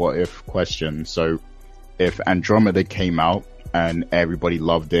have a what-if question. So if Andromeda came out and everybody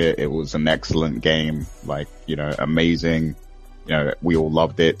loved it, it was an excellent game, like, amazing, we all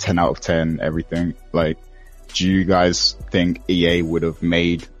loved it, 10 out of 10, everything. Like, do you guys think EA would have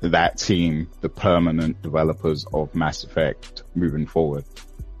made that team the permanent developers of Mass Effect moving forward?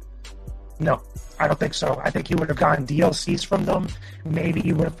 No, I don't think so. I think you would have gotten DLCs from them. Maybe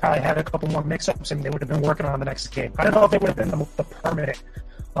you would have probably had a couple more mix-ups, and they would have been working on the next game. I don't know if it would have been the permanent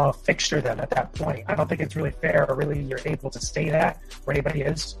fixture then at that point. I don't think it's really fair or really you're able to say that where anybody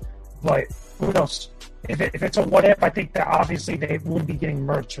is. But who knows? If it's a what if, I think that obviously they would be getting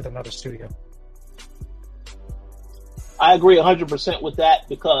merged with another studio. I agree 100% with that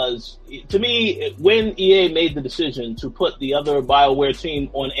because, to me, when EA made the decision to put the other BioWare team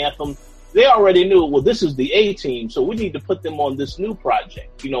on Anthem, they already knew, well, this is the A team, so we need to put them on this new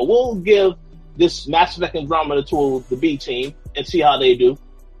project. We'll give this Mass Effect Andromeda to the B team and see how they do.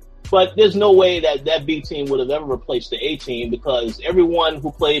 But there's no way that B team would have ever replaced the A team because everyone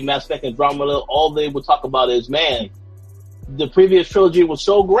who played Mass Effect Andromeda, all they would talk about is, man, the previous trilogy was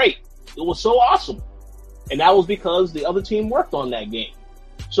so great. It was so awesome. And that was because the other team worked on that game.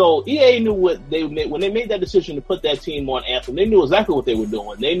 So EA knew what they made when they made that decision to put that team on Anthem. They knew exactly what they were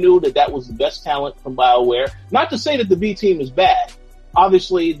doing. They knew that was the best talent from BioWare. Not to say that the B team is bad.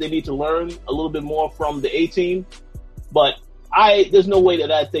 Obviously, they need to learn a little bit more from the A team. But there's no way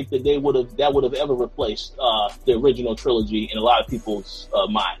that I think that that would have ever replaced the original trilogy in a lot of people's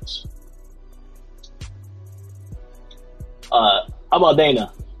minds. How about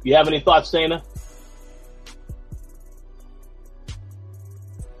Dana? You have any thoughts, Dana?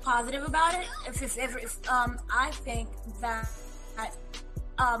 Positive about it. If I think that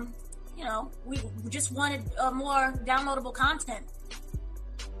we just wanted more downloadable content.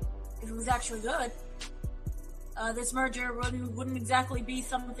 If it was actually good, this merger wouldn't exactly be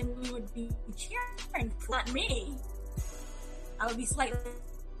something we would be cheering for. Not me. I would be slightly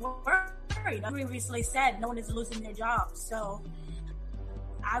worried. I previously said no one is losing their jobs, so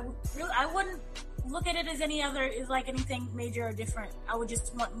I wouldn't look at it as anything major or different. I would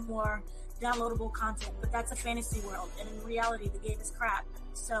just want more downloadable content, but that's a fantasy world, and in reality, the game is crap.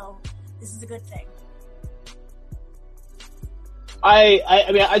 So this is a good thing.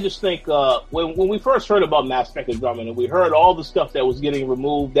 I just think when we first heard about Mass Effect Andromeda, we heard all the stuff that was getting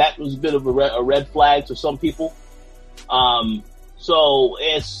removed. That was a bit of a red flag to some people. So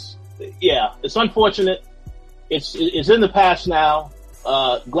it's unfortunate. It's in the past now.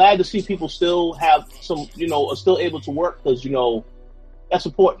 Glad to see people still have some, are still able to work because, that's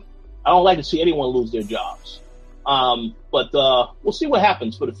important. I don't like to see anyone lose their jobs. But we'll see what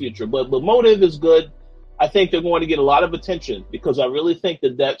happens for the future. But Motive is good. I think they're going to get a lot of attention because I really think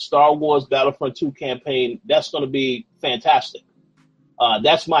that Star Wars Battlefront 2 campaign, that's going to be fantastic.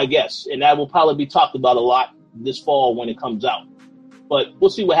 That's my guess. And that will probably be talked about a lot this fall when it comes out. But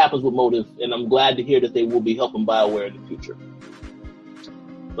we'll see what happens with Motive. And I'm glad to hear that they will be helping BioWare in the future.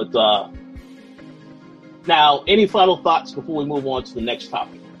 But now, any final thoughts before we move on to the next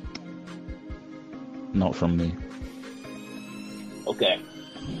topic? Not from me. Okay.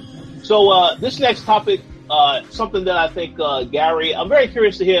 So this next topic, something that I think Gary, I'm very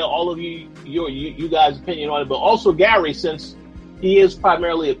curious to hear all of you guys' opinion on it, but also Gary, since he is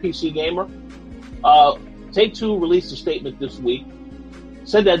primarily a PC gamer. Take-Two released a statement this week,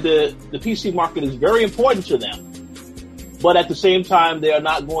 said that the PC market is very important to them. But at the same time, they are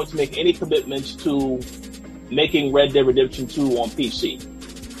not going to make any commitments to making Red Dead Redemption 2 on PC.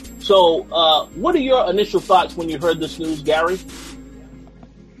 So, what are your initial thoughts when you heard this news, Gary?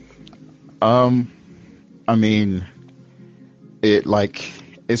 I mean,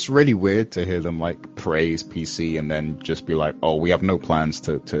 it's really weird to hear them praise PC and then just be like, oh, we have no plans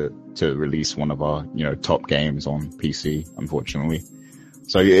to release one of our, top games on PC, unfortunately.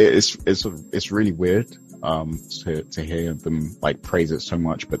 So it's really weird. To hear them praise it so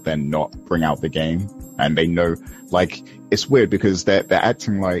much, but then not bring out the game. And they know, it's weird because they're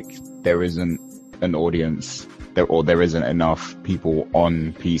acting like there isn't an audience there isn't enough people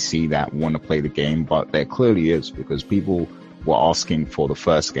on PC that want to play the game, but there clearly is because people were asking for the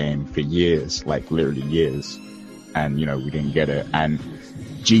first game for years, literally years. And, we didn't get it. And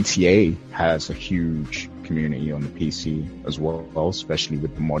GTA has a huge community on the PC as well, especially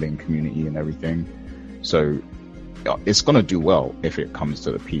with the modding community and everything. So it's going to do well if it comes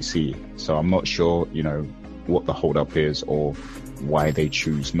to the PC. So I'm not sure, what the holdup is or why they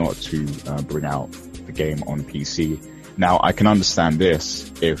choose not to bring out the game on PC. Now, I can understand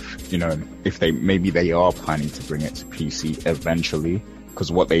this if they are planning to bring it to PC eventually,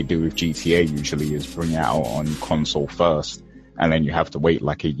 because what they do with GTA usually is bring it out on console first, and then you have to wait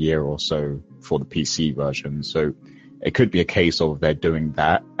a year or so for the PC version. So it could be a case of they're doing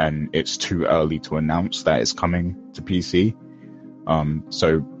that and it's too early to announce that it's coming to PC.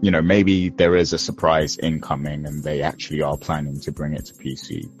 So, maybe there is a surprise incoming and they actually are planning to bring it to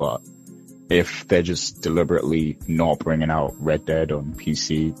PC, but if they're just deliberately not bringing out Red Dead on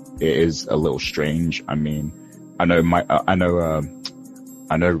PC, it is a little strange. I mean, I know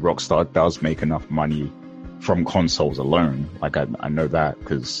Rockstar does make enough money from consoles alone. Like I know that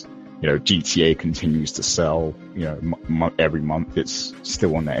because, you know, GTA continues to sell, you know, every month it's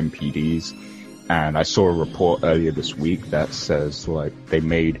still on the MPDs. And I saw a report earlier this week that says like they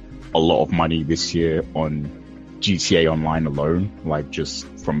made a lot of money this year on GTA Online alone, like just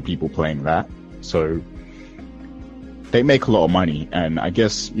from people playing that. So they make a lot of money, and I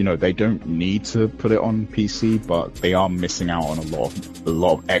guess, you know, they don't need to put it on PC, but they are missing out on a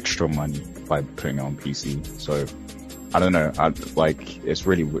lot of extra money by putting it on PC. So I don't know. It's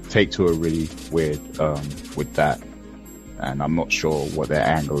really, Take-Two are really weird with that, and I'm not sure what their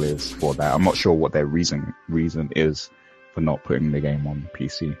angle is for that. I'm not sure what their reason is for not putting the game on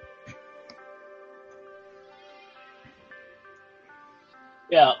PC.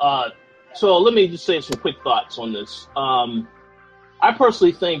 Yeah, so let me just say some quick thoughts on this. I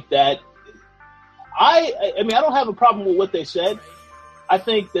personally think that I mean, I don't have a problem with what they said. I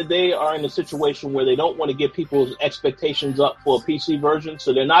think that they are in a situation where they don't want to get people's expectations up for a PC version,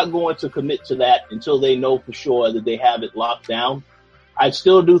 so they're not going to commit to that until they know for sure that they have it locked down. I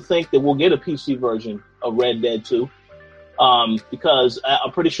still do think that we'll get a PC version of Red Dead 2. Because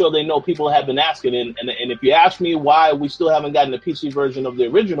I'm pretty sure they know people have been asking. And if you ask me why we still haven't gotten a PC version of the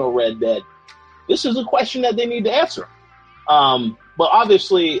original Red Dead, this is a question that they need to answer. But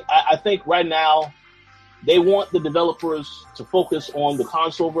obviously, I think right now they want the developers to focus on the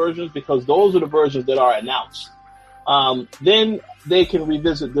console versions because those are the versions that are announced. Then they can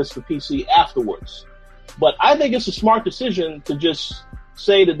revisit this for PC afterwards. But I think it's a smart decision to just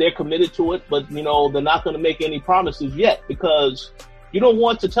say that they're committed to it, but, you know, they're not going to make any promises yet because you don't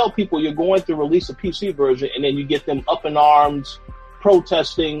want to tell people you're going to release a PC version and then you get them up in arms,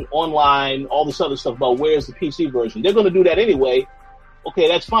 protesting online, all this other stuff about where's the PC version. They're going to do that anyway. Okay,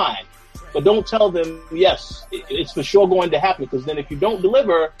 that's fine. But don't tell them, yes, it's for sure going to happen, because then if you don't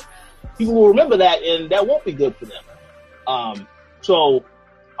deliver, people will remember that and that won't be good for them. So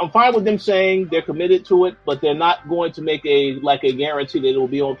I'm fine with them saying they're committed to it, but they're not going to make a guarantee that it will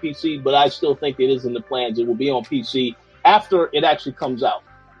be on PC. But I still think it is in the plans. It will be on PC after it actually comes out,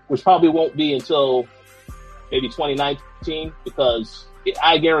 which probably won't be until maybe 2019, because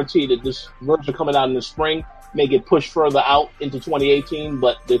I guarantee that this version coming out in the spring may get pushed further out into 2018,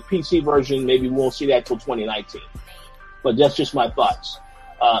 but the PC version, maybe we won't see that till 2019. But that's just my thoughts.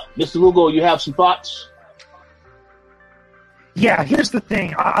 Mr. Lugo, you have some thoughts? Yeah, here's the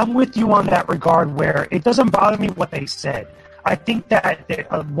thing. I'm with you on that regard where it doesn't bother me what they said. I think that,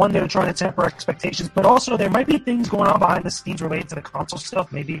 one, they're trying to temper expectations, but also there might be things going on behind the scenes related to the console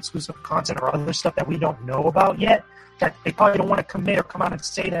stuff, maybe exclusive content or other stuff that we don't know about yet, that they probably don't want to commit or come out and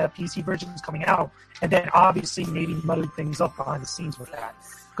say that a PC version is coming out, and then obviously maybe muddle things up behind the scenes with that.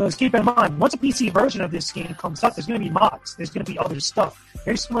 Because keep in mind, once a PC version of this game comes out, there's going to be mods. There's going to be other stuff.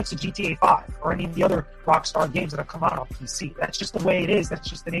 Very similar to GTA 5 or any of the other Rockstar games that have come out on PC. That's just the way it is. That's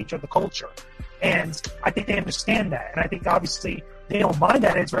just the nature of the culture. And I think they understand that. And I think obviously they don't mind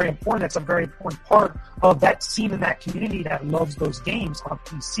that. It's very important. That's a very important part of that scene and that community that loves those games on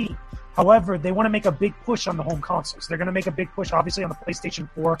PC. However, they want to make a big push on the home consoles. They're going to make a big push, obviously, on the PlayStation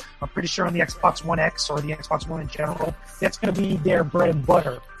 4. I'm pretty sure on the Xbox One X or the Xbox One in general. That's going to be their bread and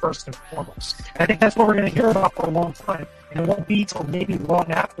butter, first and foremost. And I think that's what we're going to hear about for a long time. And it won't be until maybe long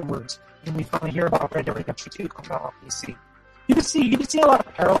afterwards when we finally hear about Red Dead Redemption 2 coming out on PC. You can see a lot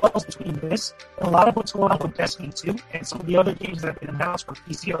of parallels between this and a lot of what's going on with Destiny 2 and some of the other games that have been announced for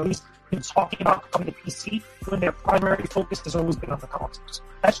PC, or at least been talking about coming to PC, when their primary focus has always been on the consoles.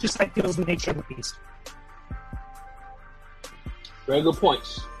 That's just, I feel, is the nature of the beast. Very good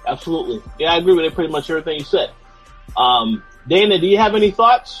points. Absolutely. Yeah, I agree with pretty much everything you said. Dana, do you have any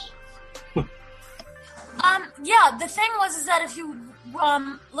thoughts? Yeah, the thing is that if you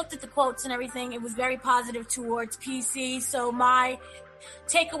looked at the quotes and everything, it was very positive towards PC. So my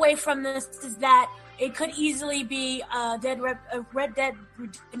takeaway from this is that it could easily be Red Dead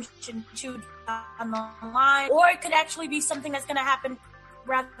Redemption 2 on the line, or it could actually be something that's going to happen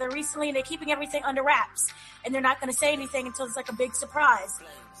rather recently, and they're keeping everything under wraps, and they're not going to say anything until it's like a big surprise.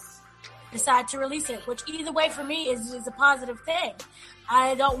 Decide to release it, which either way for me is a positive thing.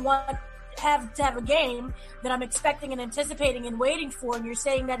 I don't want to have a game that I'm expecting and anticipating and waiting for, and you're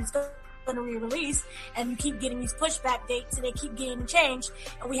saying that it's going to re-release, and you keep getting these pushback dates, and they keep getting changed,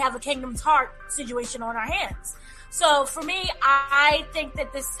 and we have a Kingdom's Heart situation on our hands. So for me, I think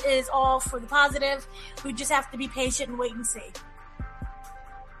that this is all for the positive. We just have to be patient and wait and see.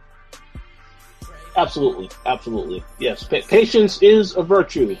 Absolutely. Yes, patience is a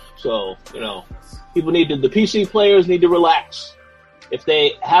virtue. So, people the PC players need to relax. If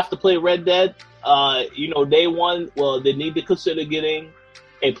they have to play Red Dead, day one, well, they need to consider getting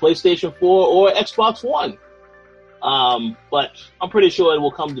a PlayStation 4 or Xbox One. But I'm pretty sure it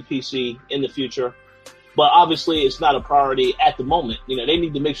will come to PC in the future. But obviously, it's not a priority at the moment. They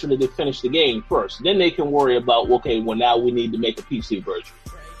need to make sure that they finish the game first. Then they can worry about, now we need to make a PC version.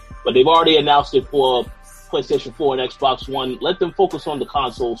 But they've already announced it for PlayStation 4 and Xbox One. Let them focus on the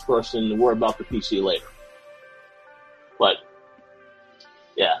consoles first and worry about the PC later. But,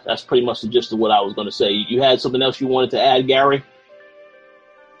 yeah, that's pretty much the gist of what I was going to say. You had something else you wanted to add, Gary?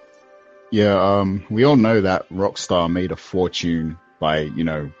 Yeah, we all know that Rockstar made a fortune by,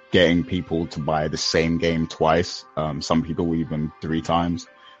 getting people to buy the same game twice. Some people even 3 times.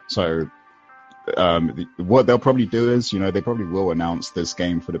 So what they'll probably do is, they probably will announce this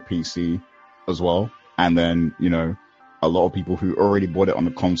game for the PC as well. And then, a lot of people who already bought it on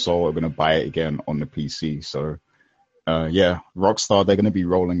the console are going to buy it again on the PC. So, Rockstar, they're going to be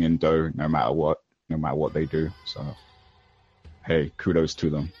rolling in dough no matter what they do. So, hey, kudos to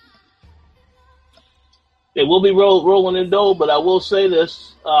them. They will be rolling in dough, but I will say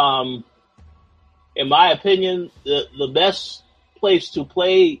this. In my opinion, the best place to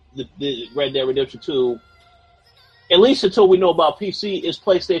play the Red Dead Redemption 2, at least until we know about PC, is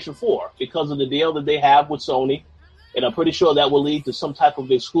PlayStation 4 because of the deal that they have with Sony. And I'm pretty sure that will lead to some type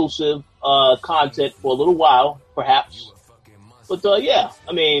of exclusive content for a little while, perhaps. But, we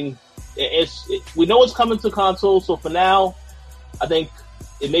know it's coming to console, so for now, I think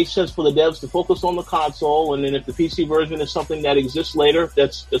it makes sense for the devs to focus on the console, and then if the PC version is something that exists later,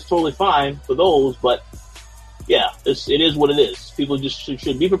 that's totally fine for those. But yeah, it is what it is. People just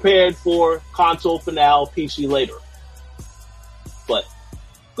should be prepared for console for now, PC later. But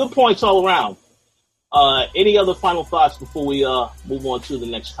good points all around. Any other final thoughts before we move on to the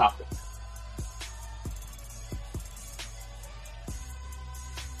next topic?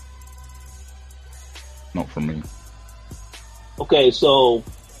 Not from me. Okay, so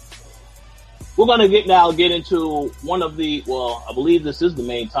we're going to get into one of the, I believe this is the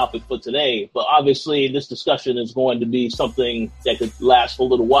main topic for today, but obviously this discussion is going to be something that could last for a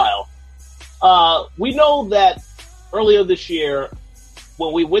little while. We know that earlier this year,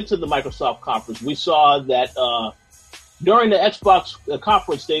 when we went to the Microsoft conference, we saw that during the Xbox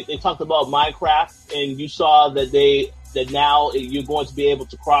conference, they talked about Minecraft, and you saw that now you're going to be able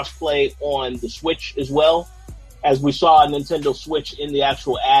to cross-play on the Switch as well, as we saw a Nintendo Switch in the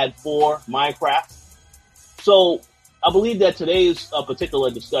actual ad for Minecraft. So I believe that today's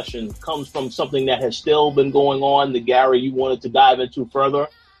particular discussion comes from something that has still been going on that, Gary, you wanted to dive into further.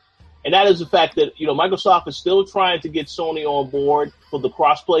 And that is the fact that, Microsoft is still trying to get Sony on board for the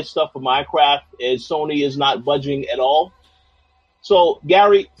crossplay stuff for Minecraft, as Sony is not budging at all. So,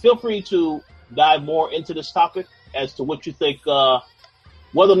 Gary, feel free to dive more into this topic as to what you think,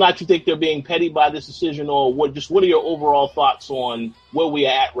 whether or not you think they're being petty by this decision, or what are your overall thoughts on where we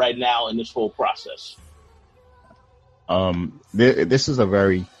are at right now in this whole process? This is a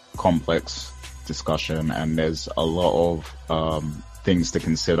very complex discussion, and there's a lot of things to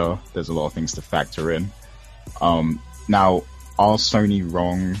consider. There's a lot of things to factor in. Now, are Sony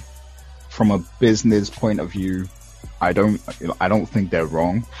wrong from a business point of view? I don't think they're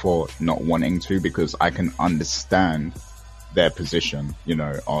wrong for not wanting to, because I can understand their position,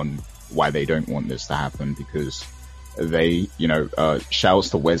 on why they don't want this to happen, because they,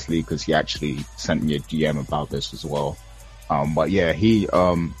 shouts to Wesley, because he actually sent me a DM about this as well. But yeah, he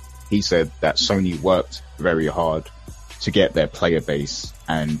said that Sony worked very hard to get their player base.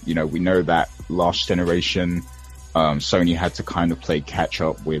 And, we know that last generation, Sony had to kind of play catch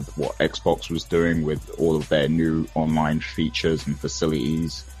up with what Xbox was doing with all of their new online features and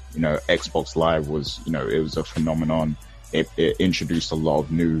facilities. Xbox Live was, it was a phenomenon. It introduced a lot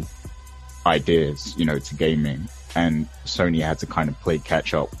of new ideas, to gaming, and Sony had to kind of play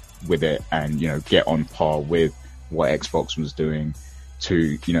catch up with it and, get on par with what Xbox was doing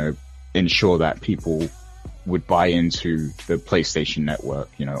to, ensure that people would buy into the PlayStation Network,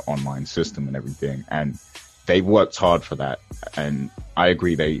 online system and everything. And they worked hard for that. And I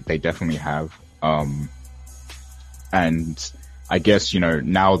agree, they definitely have. And I guess,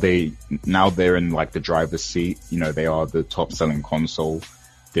 now they're in like the driver's seat. They are the top selling console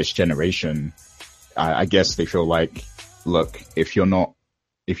this generation. I guess they feel like, look, if you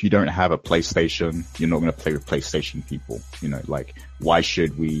don't have a PlayStation, you're not going to play with PlayStation people. Why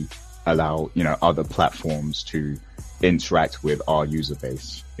should we allow, other platforms to interact with our user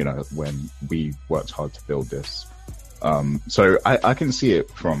base, when we worked hard to build this? So I can see it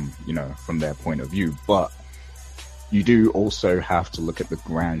from, from their point of view, but you do also have to look at the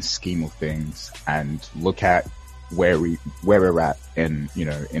grand scheme of things and look at where we're at in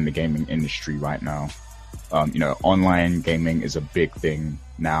the gaming industry right now. Online gaming is a big thing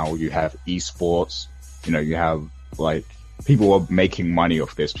now. You have esports, you have like people are making money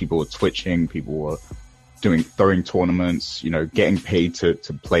off this. People are twitching, people are throwing tournaments, getting paid to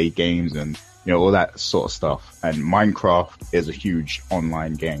play games and, all that sort of stuff. And Minecraft is a huge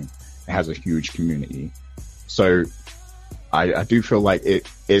online game. It has a huge community. So I do feel like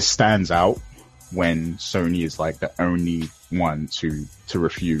it stands out when Sony is like the only one to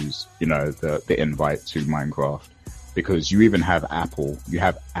refuse, the invite to Minecraft, because you even have Apple. You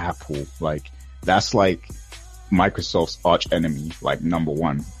have Apple, like that's like Microsoft's arch enemy, like number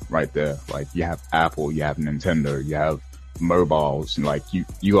one right there. Like you have Apple, you have Nintendo, you have mobiles, and like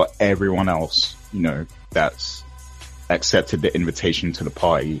you got everyone else, that's accepted the invitation to the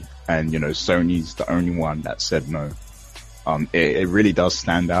party, and Sony's the only one that said no. It really does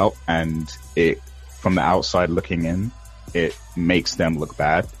stand out, and it, from the outside looking in, it makes them look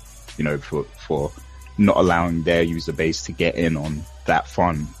bad, for not allowing their user base to get in on that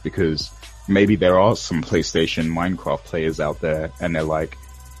fun, because maybe there are some PlayStation Minecraft players out there and they're like,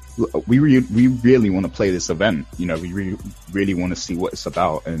 we really want to play this event, we really want to see what it's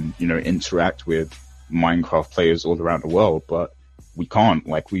about and, interact with Minecraft players all around the world, but we can't.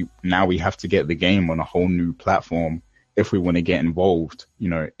 Like we have to get the game on a whole new platform if we want to get involved,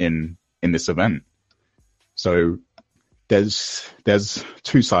 in this event. So there's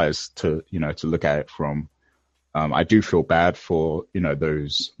two sides to look at it from. I do feel bad for,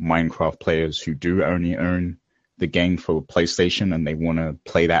 those Minecraft players who do only own the game for PlayStation and they want to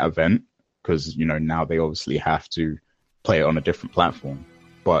play that event because, now they obviously have to play it on a different platform.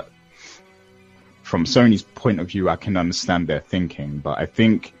 But from Sony's point of view, I can understand their thinking, but I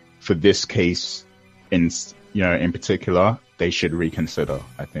think for this case in particular, they should reconsider,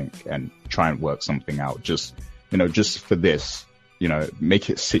 I think, and try and work something out. Just for this, make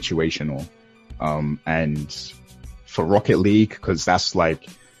it situational. And for Rocket League, because that's like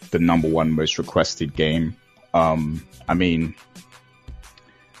the number one most requested game. I mean,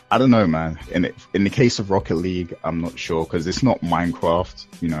 I don't know, man. In the case of Rocket League, I'm not sure because it's not Minecraft,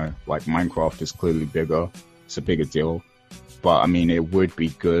 like Minecraft is clearly bigger. It's a bigger deal. But I mean, it would be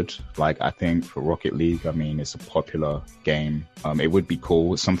good. Like, I think for Rocket League, I mean, it's a popular game. It would be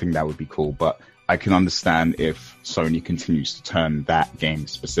cool. It's something that would be cool. But I can understand if Sony continues to turn that game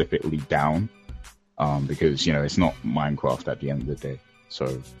specifically down. Because, it's not Minecraft at the end of the day.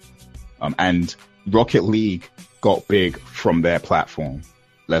 So, and Rocket League got big from their platform.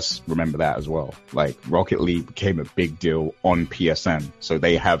 Let's remember that as well. Like, Rocket League became a big deal on PSN. So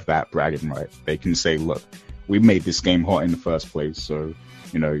they have that bragging right. They can say, look, we made this game hot in the first place. So,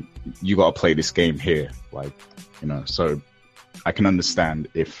 you got to play this game here. Like, so I can understand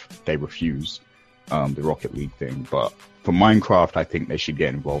if they refuse the Rocket League thing. But for Minecraft, I think they should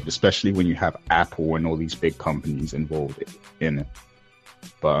get involved, especially when you have Apple and all these big companies involved in it.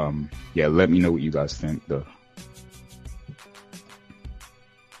 But yeah, let me know what you guys think, though.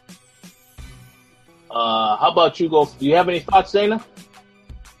 How about you go? Do you have any thoughts, Dana?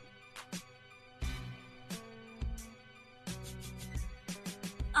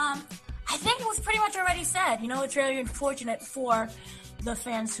 I think it was pretty much already said. It's really unfortunate for the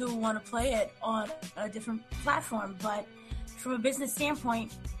fans who want to play it on a different platform, but from a business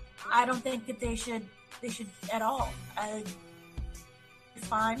standpoint, I don't think that they should at all. It's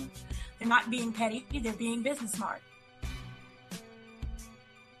fine. They're not being petty. They're being business smart.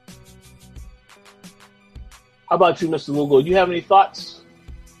 How about you, Mr. Lugo? Do you have any thoughts?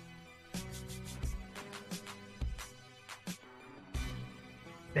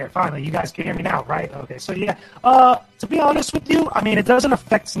 There, finally, you guys can hear me now, right? Okay, so yeah, to be honest with you, I mean, it doesn't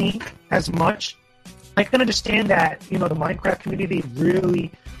affect me as much. I can understand that, the Minecraft community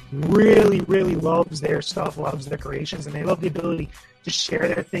really, really, really loves their stuff, loves their creations, and they love the ability to share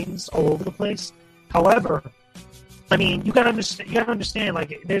their things all over the place. However, I mean, you gotta understand,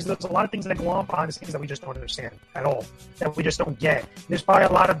 like, there's a lot of things that go on behind the scenes that we just don't understand at all, that we just don't get. There's probably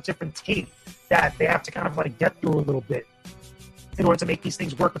a lot of different tape that they have to kind of, like, get through a little bit in order to make these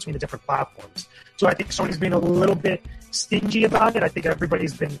things work between the different platforms. So I think Sony's been a little bit stingy about it. I think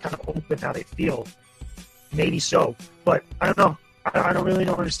everybody's been kind of open how they feel. Maybe so. But I don't know. I don't really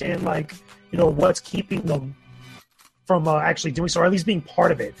understand, like, what's keeping them from actually doing so, or at least being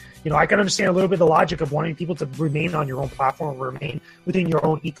part of it. I can understand a little bit the logic of wanting people to remain on your own platform, remain within your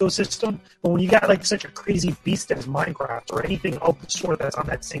own ecosystem. But when you got like such a crazy beast as Minecraft or anything of the sort that's on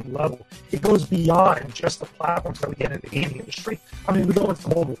that same level, it goes beyond just the platforms that we get in the gaming industry. I mean, we go into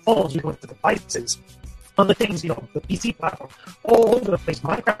mobile phones, we go into devices, other things, the PC platform, all over the place.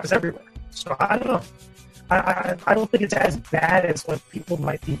 Minecraft is everywhere. So I don't know. I don't think it's as bad as what people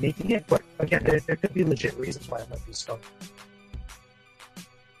might be making it, but again, there could be legit reasons why it might be so.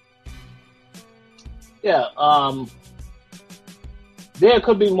 Yeah, there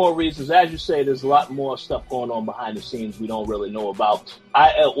could be more reasons. As you say, there's a lot more stuff going on behind the scenes we don't really know about.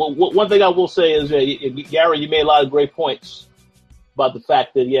 One thing I will say is, Gary, you made a lot of great points about the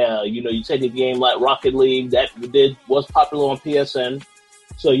fact that, you take a game like Rocket League that was popular on PSN.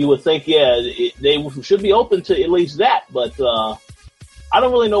 So you would think, they should be open to at least that, but I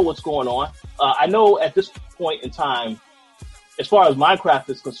don't really know what's going on. I know at this point in time, as far as Minecraft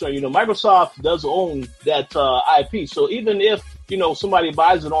is concerned, Microsoft does own that IP. So even if, somebody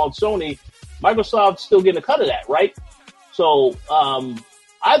buys it on Sony, Microsoft's still getting a cut of that, right? So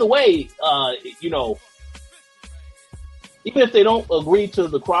either way, even if they don't agree to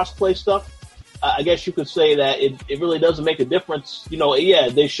the crossplay stuff, I guess you could say that it really doesn't make a difference.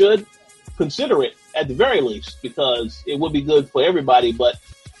 They should consider it at the very least because it would be good for everybody, but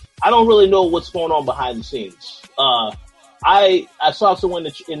I don't really know what's going on behind the scenes. I saw someone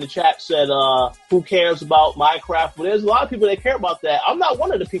in the chat said, who cares about Minecraft? But there's a lot of people that care about that. I'm not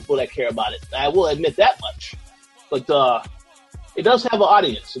one of the people that care about it. I will admit that much. But it does have an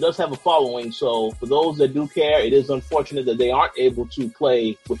audience. It does have a following. So for those that do care, it is unfortunate that they aren't able to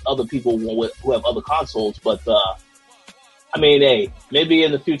play with other people who have other consoles. But, maybe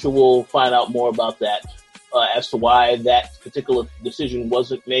in the future we'll find out more about that as to why that particular decision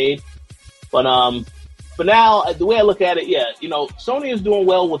wasn't made. But for now, the way I look at it, Sony is doing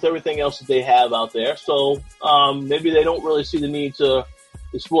well with everything else that they have out there. So maybe they don't really see the need to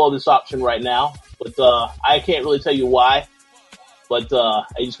explore this option right now. But I can't really tell you why. But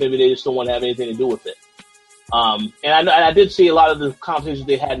maybe they just don't want to have anything to do with it. And I did see a lot of the conversations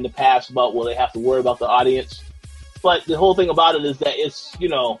they had in the past about, they have to worry about the audience. But the whole thing about it is that it's,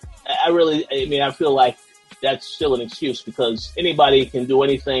 I feel like that's still an excuse because anybody can do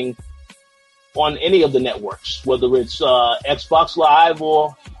anything on any of the networks, whether it's Xbox Live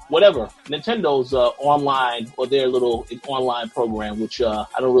or whatever. Nintendo's online or their little online program, which I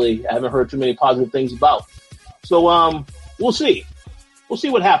haven't heard too many positive things about. So we'll see. We'll see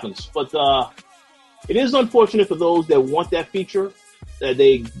what happens. But it is unfortunate for those that want that feature, that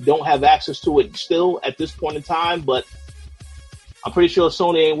they don't have access to it still at this point in time. But I'm pretty sure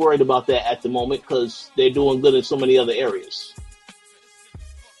Sony ain't worried about that at the moment because they're doing good in so many other areas.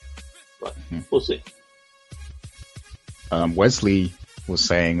 But we'll see. Wesley was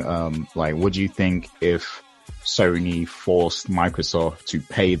saying, what do you think if Sony forced Microsoft to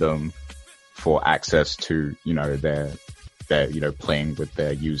pay them for access to, their playing with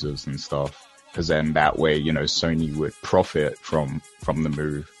their users and stuff? Because then that way, Sony would profit from the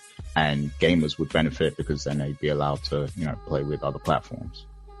move and gamers would benefit because then they'd be allowed to, play with other platforms.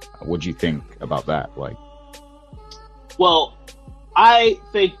 What do you think about that? Well, I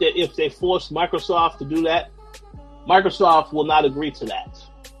think that if they force Microsoft to do that, Microsoft will not agree to that.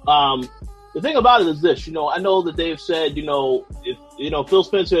 The thing about it is this, I know that they've said, if, Phil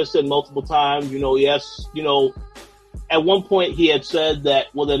Spencer has said multiple times, yes, at one point he had said that,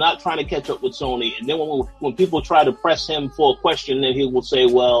 they're not trying to catch up with Sony. And then when people try to press him for a question, then he will say,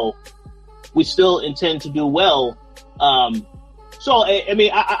 we still intend to do well. So,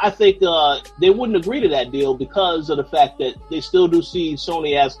 I think they wouldn't agree to that deal because of the fact that they still do see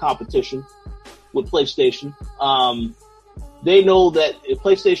Sony as competition with PlayStation. They know that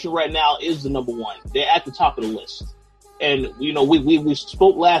PlayStation right now is the number one. They're at the top of the list. And, we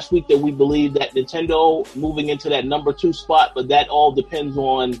spoke last week that we believe that Nintendo moving into that number 2 spot, but that all depends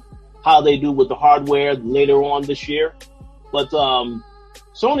on how they do with the hardware later on this year. But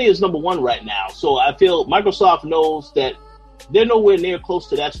Sony is number 1 right now. So I feel Microsoft knows that they're nowhere near close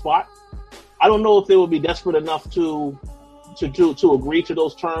to that spot. I don't know if they would be desperate enough to agree to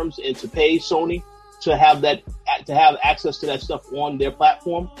those terms and to pay Sony to have access to that stuff on their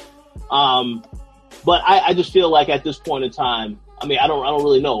platform. But I just feel like at this point in time, I don't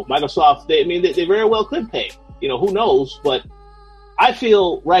really know. Microsoft, they very well could pay. Who knows? But I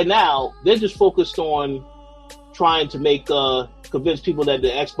feel right now they're just focused on trying to convince people that the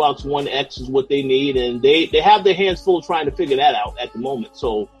Xbox One X is what they need, and they have their hands full trying to figure that out at the moment.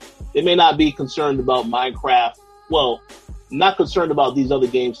 So they may not be concerned about Minecraft. Well, not concerned about these other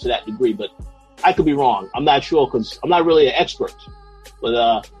games to that degree, but I could be wrong. I'm not sure because I'm not really an expert.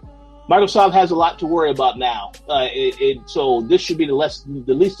 But Microsoft has a lot to worry about now. So this should be the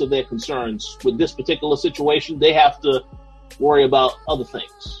least of their concerns. With this particular situation, they have to worry about other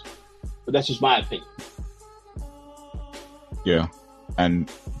things. But that's just my opinion. Yeah.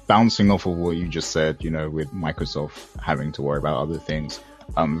 And bouncing off of what you just said, with Microsoft having to worry about other things,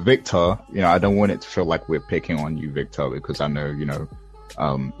 Victor, I don't want it to feel like we're picking on you, Victor, because I know,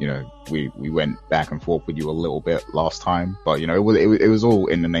 we went back and forth with you a little bit last time, but it was all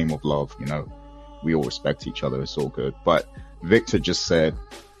in the name of love. We all respect each other. It's all good. But Victor just said,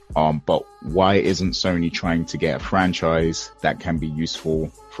 but why isn't Sony trying to get a franchise that can be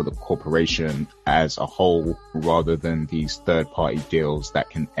useful for the corporation as a whole rather than these third-party deals that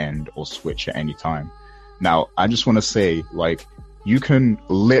can end or switch at any time? Now, I just want to say, you can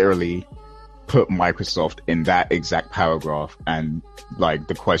literally put Microsoft in that exact paragraph and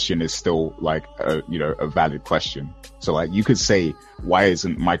the question is still a valid question. So you could say, why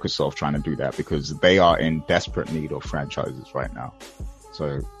isn't Microsoft trying to do that? Because they are in desperate need of franchises right now.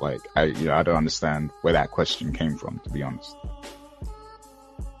 So I don't understand where that question came from, to be honest.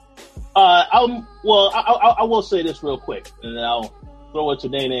 I will say this real quick, and then I'll throw it to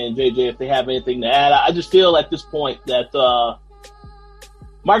Dana and JJ if they have anything to add. I just feel at this point that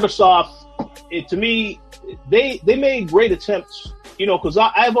Microsoft, to me, they made great attempts, because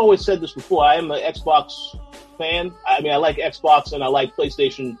I've always said this before. I am an Xbox fan. I mean, I like Xbox and I like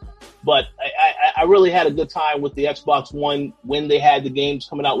PlayStation, but I really had a good time with the Xbox One when they had the games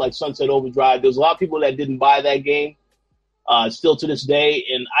coming out like Sunset Overdrive. There's a lot of people that didn't buy that game still to this day,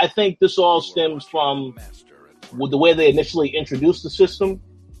 and I think this all stems from the way they initially introduced the system.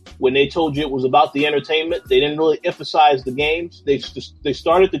 When they told you it was about the entertainment, they didn't really emphasize the games. They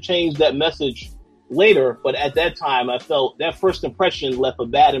started to change that message later, but at that time, I felt that first impression left a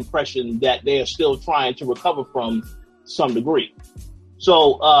bad impression that they are still trying to recover from some degree.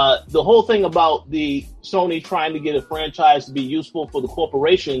 So the whole thing about the Sony trying to get a franchise to be useful for the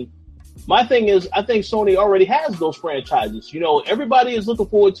corporation, my thing is, I think Sony already has those franchises. Everybody is looking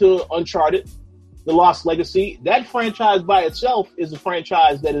forward to Uncharted, The Lost Legacy. That franchise by itself is a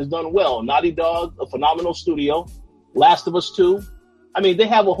franchise that has done well. Naughty Dog, a phenomenal studio. Last of Us 2. I mean, they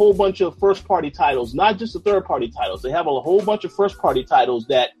have a whole bunch of first-party titles, not just the third-party titles. They have a whole bunch of first-party titles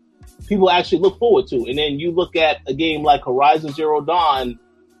that people actually look forward to. And then you look at a game like Horizon Zero Dawn,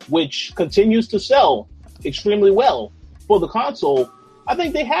 which continues to sell extremely well for the console. I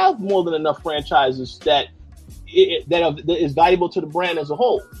think they have more than enough franchises that is valuable to the brand as a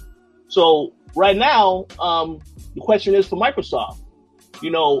whole. So right now, the question is for Microsoft.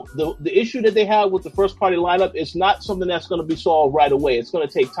 The issue that they have with the first party lineup is not something that's going to be solved right away. It's going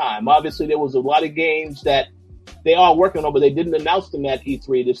to take time. Obviously, there was a lot of games that they are working on, but they didn't announce them at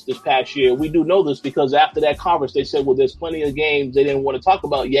E3 this past year. We do know this because after that conference, they said, well, there's plenty of games they didn't want to talk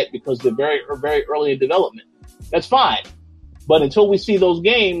about yet because they're very, very early in development. That's fine. But until we see those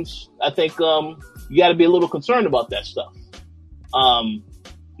games, I think you got to be a little concerned about that stuff.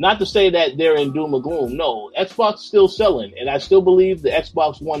 Not to say that they're in doom or gloom. No, Xbox is still selling, and I still believe the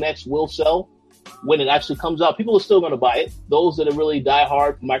Xbox One X will sell when it actually comes out. People are still going to buy it. Those that are really die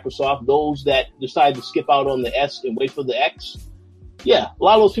hard for Microsoft, those that decide to skip out on the S and wait for the X, yeah, a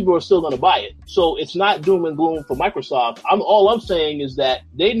lot of those people are still going to buy it. So it's not doom and gloom for Microsoft. All I'm saying is that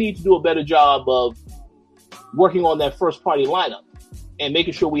they need to do a better job of working on that first party lineup and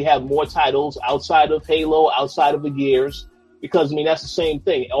making sure we have more titles outside of Halo, outside of the Gears. Because, that's the same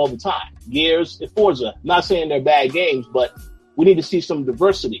thing all the time. Gears and Forza. Not saying they're bad games, but we need to see some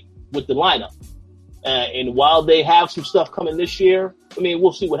diversity with the lineup. And while they have some stuff coming this year,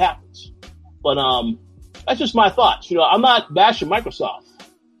 we'll see what happens. But that's just my thoughts. I'm not bashing Microsoft.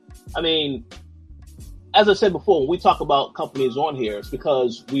 As I said before, when we talk about companies on here, it's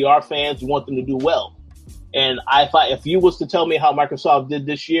because we are fans. We want them to do well. And if you was to tell me how Microsoft did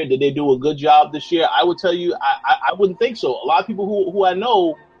this year, did they do a good job this year? I would tell you, I wouldn't think so. A lot of people who I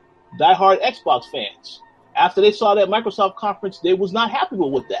know, diehard Xbox fans, after they saw that Microsoft conference, they was not happy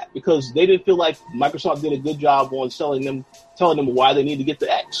with that because they didn't feel like Microsoft did a good job on telling them why they need to get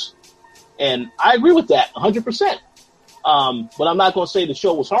the X. And I agree with that 100%. But I'm not going to say the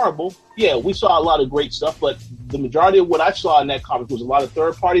show was horrible. Yeah, we saw a lot of great stuff, but the majority of what I saw in that conference was a lot of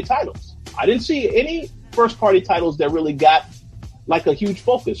third-party titles. I didn't see any first-party titles that really got like a huge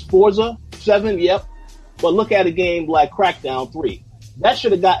focus. Forza 7, yep. But look at a game like Crackdown 3. That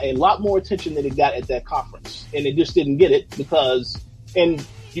should have got a lot more attention than it got at that conference. And it just didn't get it because, when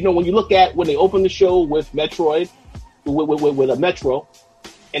you look at when they opened the show with Metroid, with a Metro,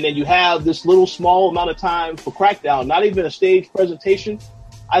 and then you have this little small amount of time for Crackdown, not even a stage presentation.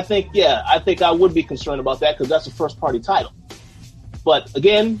 I think I would be concerned about that because that's a first-party title. But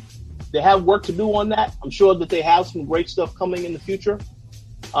again, they have work to do on that. I'm sure that they have some great stuff coming in the future.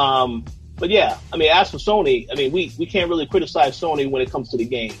 But yeah, I mean, as for Sony, I mean, we can't really criticize Sony when it comes to the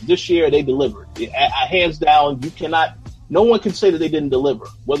game. This year, they delivered. Hands down, no one can say that they didn't deliver.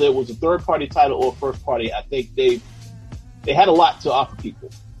 Whether it was a third-party title or a first-party, I think they had a lot to offer people.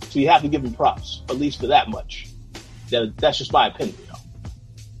 So you have to give them props, at least for that much. That's just my opinion,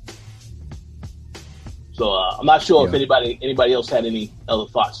 So I'm not sure if anybody else had any other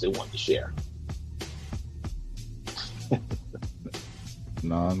thoughts they wanted to share.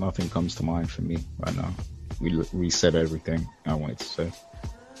 No, nothing comes to mind for me right now. We said everything I wanted to say.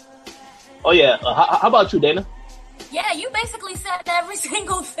 Oh yeah, how about you, Dana? Yeah, you basically said every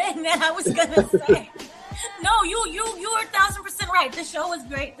single thing that I was gonna say. No, you were 1,000% right. The show was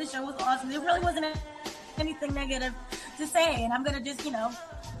great. The show was awesome. There really wasn't anything negative to say, and I'm gonna just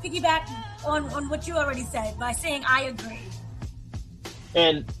piggyback on what you already said by saying I agree.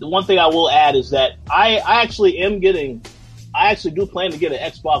 And the one thing I will add is that I actually do plan to get an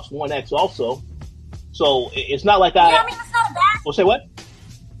Xbox One X also. So it's not like Yeah, I mean, it's not bad. We'll say what?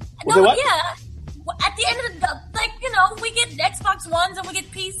 Yeah. At the end of the we get Xbox Ones and we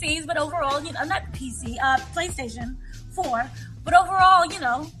get PCs, but overall, not PC, PlayStation 4. But overall,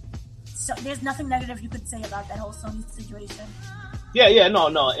 so there's nothing negative you could say about that whole Sony situation. Yeah, no.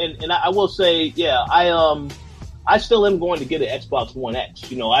 And I will say, I still am going to get an Xbox One X.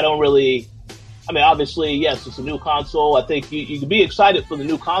 I don't really... I mean, obviously, yes, it's a new console. I think you can be excited for the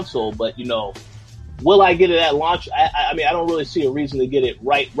new console, but, will I get it at launch? I mean, I don't really see a reason to get it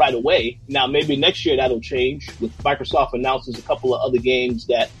right away. Now, maybe next year that'll change with Microsoft announces a couple of other games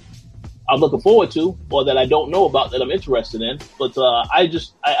that I'm looking forward to or that I don't know about that I'm interested in. But I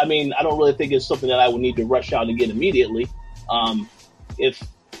don't really think it's something that I would need to rush out and get immediately if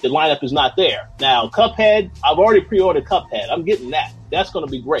the lineup is not there. Now, Cuphead, I've already pre-ordered Cuphead. I'm getting that. That's going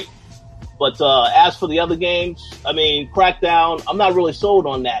to be great. But as for the other games, I mean, Crackdown, I'm not really sold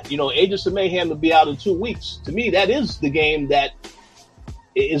on that. Agents of Mayhem will be out in 2 weeks. To me, that is the game that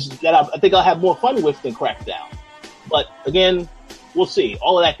I think I'll have more fun with than Crackdown. But again, we'll see.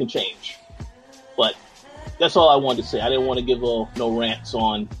 All of that can change. But that's all I wanted to say. I didn't want to give no rants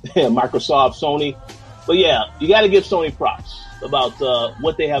on Microsoft, Sony. But yeah, you got to give Sony props about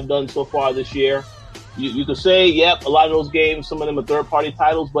what they have done so far this year. You could say, yep, a lot of those games, some of them are third-party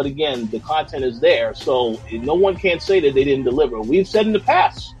titles, but again, the content is there, so no one can say that they didn't deliver. We've said in the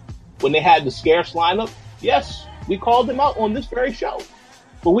past, when they had the scarce lineup, yes, we called them out on this very show,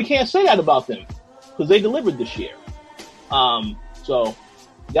 but we can't say that about them because they delivered this year. So,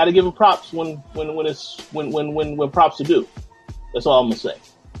 you got to give them props when props are due. That's all I'm gonna say.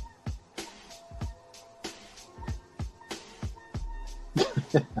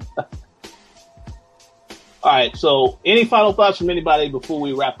 All right, so any final thoughts from anybody before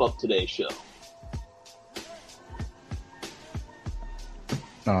we wrap up today's show?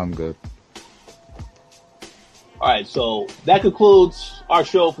 No, I'm good. All right, so that concludes our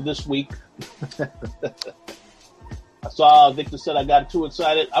show for this week. I saw Victor said I got too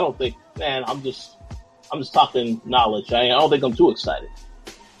excited. I don't think, man, I'm just talking knowledge. I don't think I'm too excited.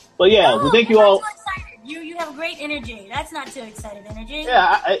 But yeah, we thank you all. You have great energy. That's not too excited energy.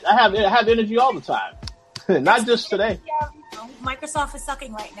 Yeah, I have energy all the time. Not just today. Microsoft is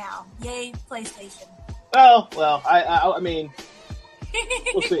sucking right now. Yay, PlayStation. Well, I mean,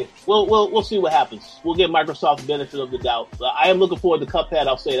 we'll see. We'll see what happens. We'll give Microsoft the benefit of the doubt. I am looking forward to Cuphead.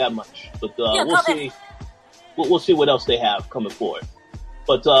 I'll say that much. But we'll see. We'll see what else they have coming forward.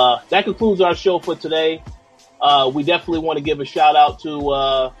 But that concludes our show for today. We definitely want to give a shout out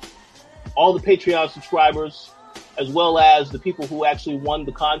to all the Patreon subscribers, as well as the people who actually won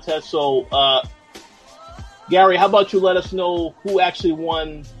the contest. So, Gary, how about you let us know who actually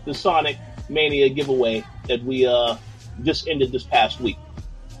won the Sonic Mania giveaway that we just ended this past week?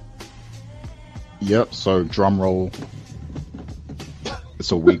 Yep, so drum roll.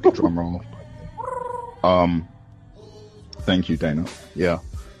 It's a week drum roll. Thank you, Dana. Yeah.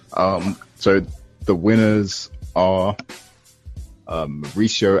 So the winners are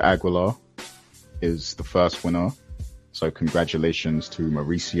Mauricio Aguilar is the first winner. So congratulations to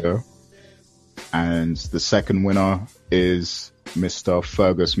Mauricio. And the second winner is Mr.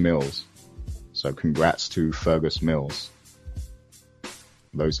 Fergus Mills. So congrats to Fergus Mills.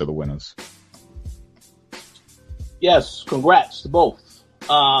 Those are the winners. Yes, congrats to both.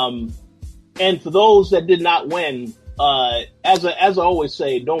 And for those that did not win, as I always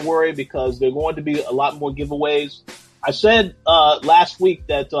say, don't worry because there are going to be a lot more giveaways. I said last week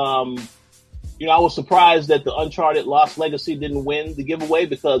that I was surprised that the Uncharted Lost Legacy didn't win the giveaway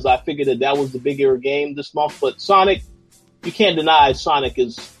because I figured that was the bigger game this month. But Sonic, you can't deny Sonic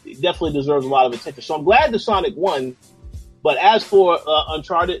definitely deserves a lot of attention. So I'm glad that Sonic won. But as for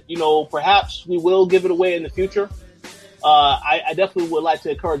Uncharted, perhaps we will give it away in the future. I definitely would like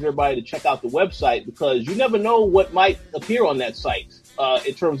to encourage everybody to check out the website because you never know what might appear on that site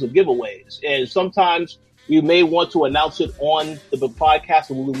in terms of giveaways. And sometimes we may want to announce it on the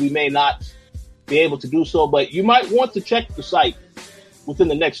podcast, and we may not be able to do so. But you might want to check the site within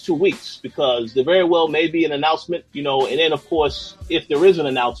the next 2 weeks because there very well may be an announcement, and then, of course, if there is an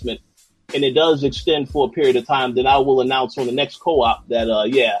announcement and it does extend for a period of time, then I will announce on the next co-op that,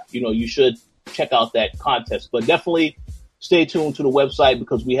 you should check out that contest. But definitely stay tuned to the website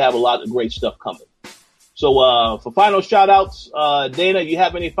because we have a lot of great stuff coming. So for final shout-outs, Dana, you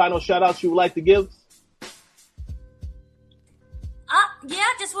have any final shout-outs you would like to give? Yeah,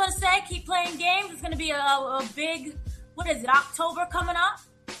 just want to say, keep playing games. It's going to be a big, October coming up.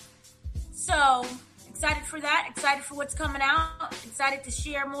 So excited for that. Excited for what's coming out. Excited to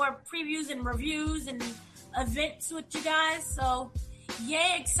share more previews and reviews and events with you guys. So,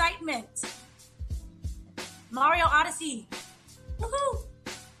 yay, excitement. Mario Odyssey. Woohoo!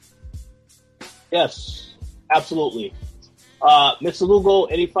 Yes, absolutely. Mr. Lugo,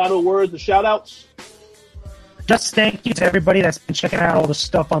 any final words or shout-outs? Just thank you to everybody that's been checking out all the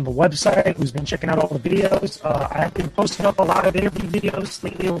stuff on the website, who's been checking out all the videos. I've been posting up a lot of interview videos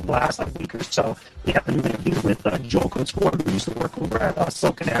lately over the last week or so. We have an interview with Joe Couture, who used to work over at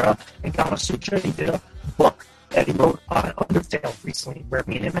Silken Era and Kama Sutra. He did a book that he wrote on Undertale recently, where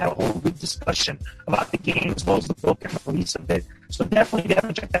me and him had a whole big discussion about the game as well as the book and the release of it. So definitely, if you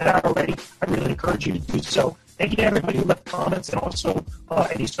haven't checked that out already, I really encourage you to do so. Thank you to everybody who left comments and also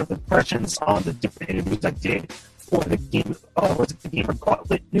any sort of impressions on the different interviews I did for the game. Was it the Gamer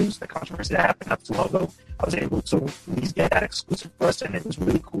Gauntlet news, the controversy that happened not too long ago? I was able to at least get that exclusive for us, and it was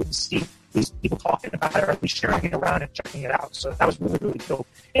really cool to see these people talking about it or at least sharing it around and checking it out. So that was really, really cool.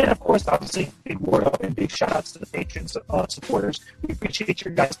 And of course, obviously, big word up and big shout outs to the patrons, supporters. We appreciate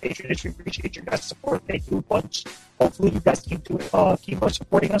your guys' patronage. We appreciate your guys' support. Thank you a bunch. Hopefully, you guys keep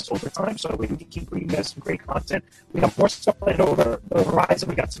supporting us over time so that we can keep bringing you guys some great content. We have more stuff planned over the horizon.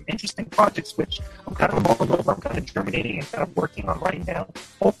 We got some interesting projects which I'm kind of mulling over. I'm kind of germinating and kind of working on right now.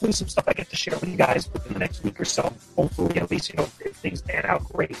 Hopefully, some stuff I get to share with you guys within the next week or so. Hopefully, at least, if things pan out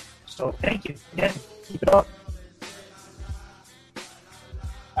great. So thank you again. Keep it up.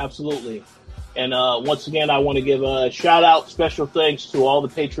 Absolutely. And once again, I want to give a shout out, special thanks to all the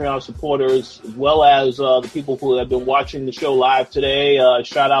Patreon supporters, as well as the people who have been watching the show live today.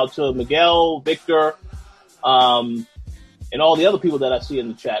 Shout out to Miguel, Victor, and all the other people that I see in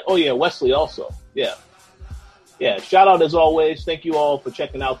the chat. Oh yeah, Wesley also. Yeah. Shout out as always. Thank you all for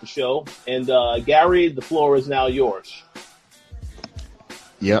checking out the show. And Gary, the floor is now yours.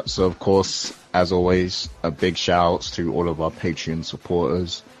 Yep. So of course, as always, a big shout out to all of our Patreon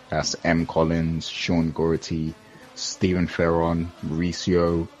supporters. That's M. Collins, Sean Gority, Stephen Ferron,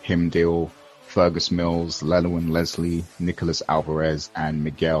 Mauricio, Himdil, Fergus Mills, Lelwyn Leslie, Nicholas Alvarez, and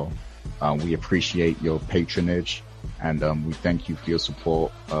Miguel. We appreciate your patronage, and we thank you for your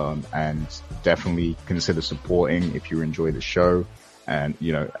support, and definitely consider supporting if you enjoy the show. And,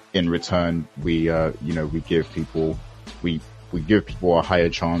 in return, we give people a higher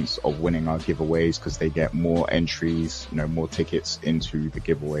chance of winning our giveaways because they get more entries, more tickets into the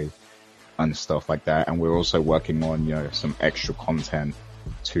giveaway and stuff like that. And we're also working on, some extra content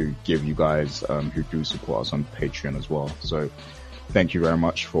to give you guys, who do support us on Patreon as well. So thank you very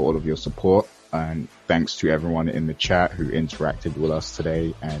much for all of your support, and thanks to everyone in the chat who interacted with us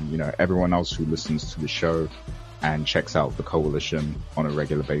today, and, everyone else who listens to the show and checks out the Coalition on a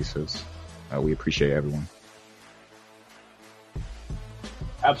regular basis. We appreciate everyone.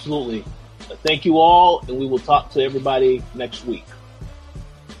 Absolutely. Thank you all, and we will talk to everybody next week.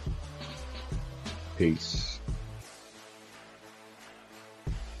 Peace.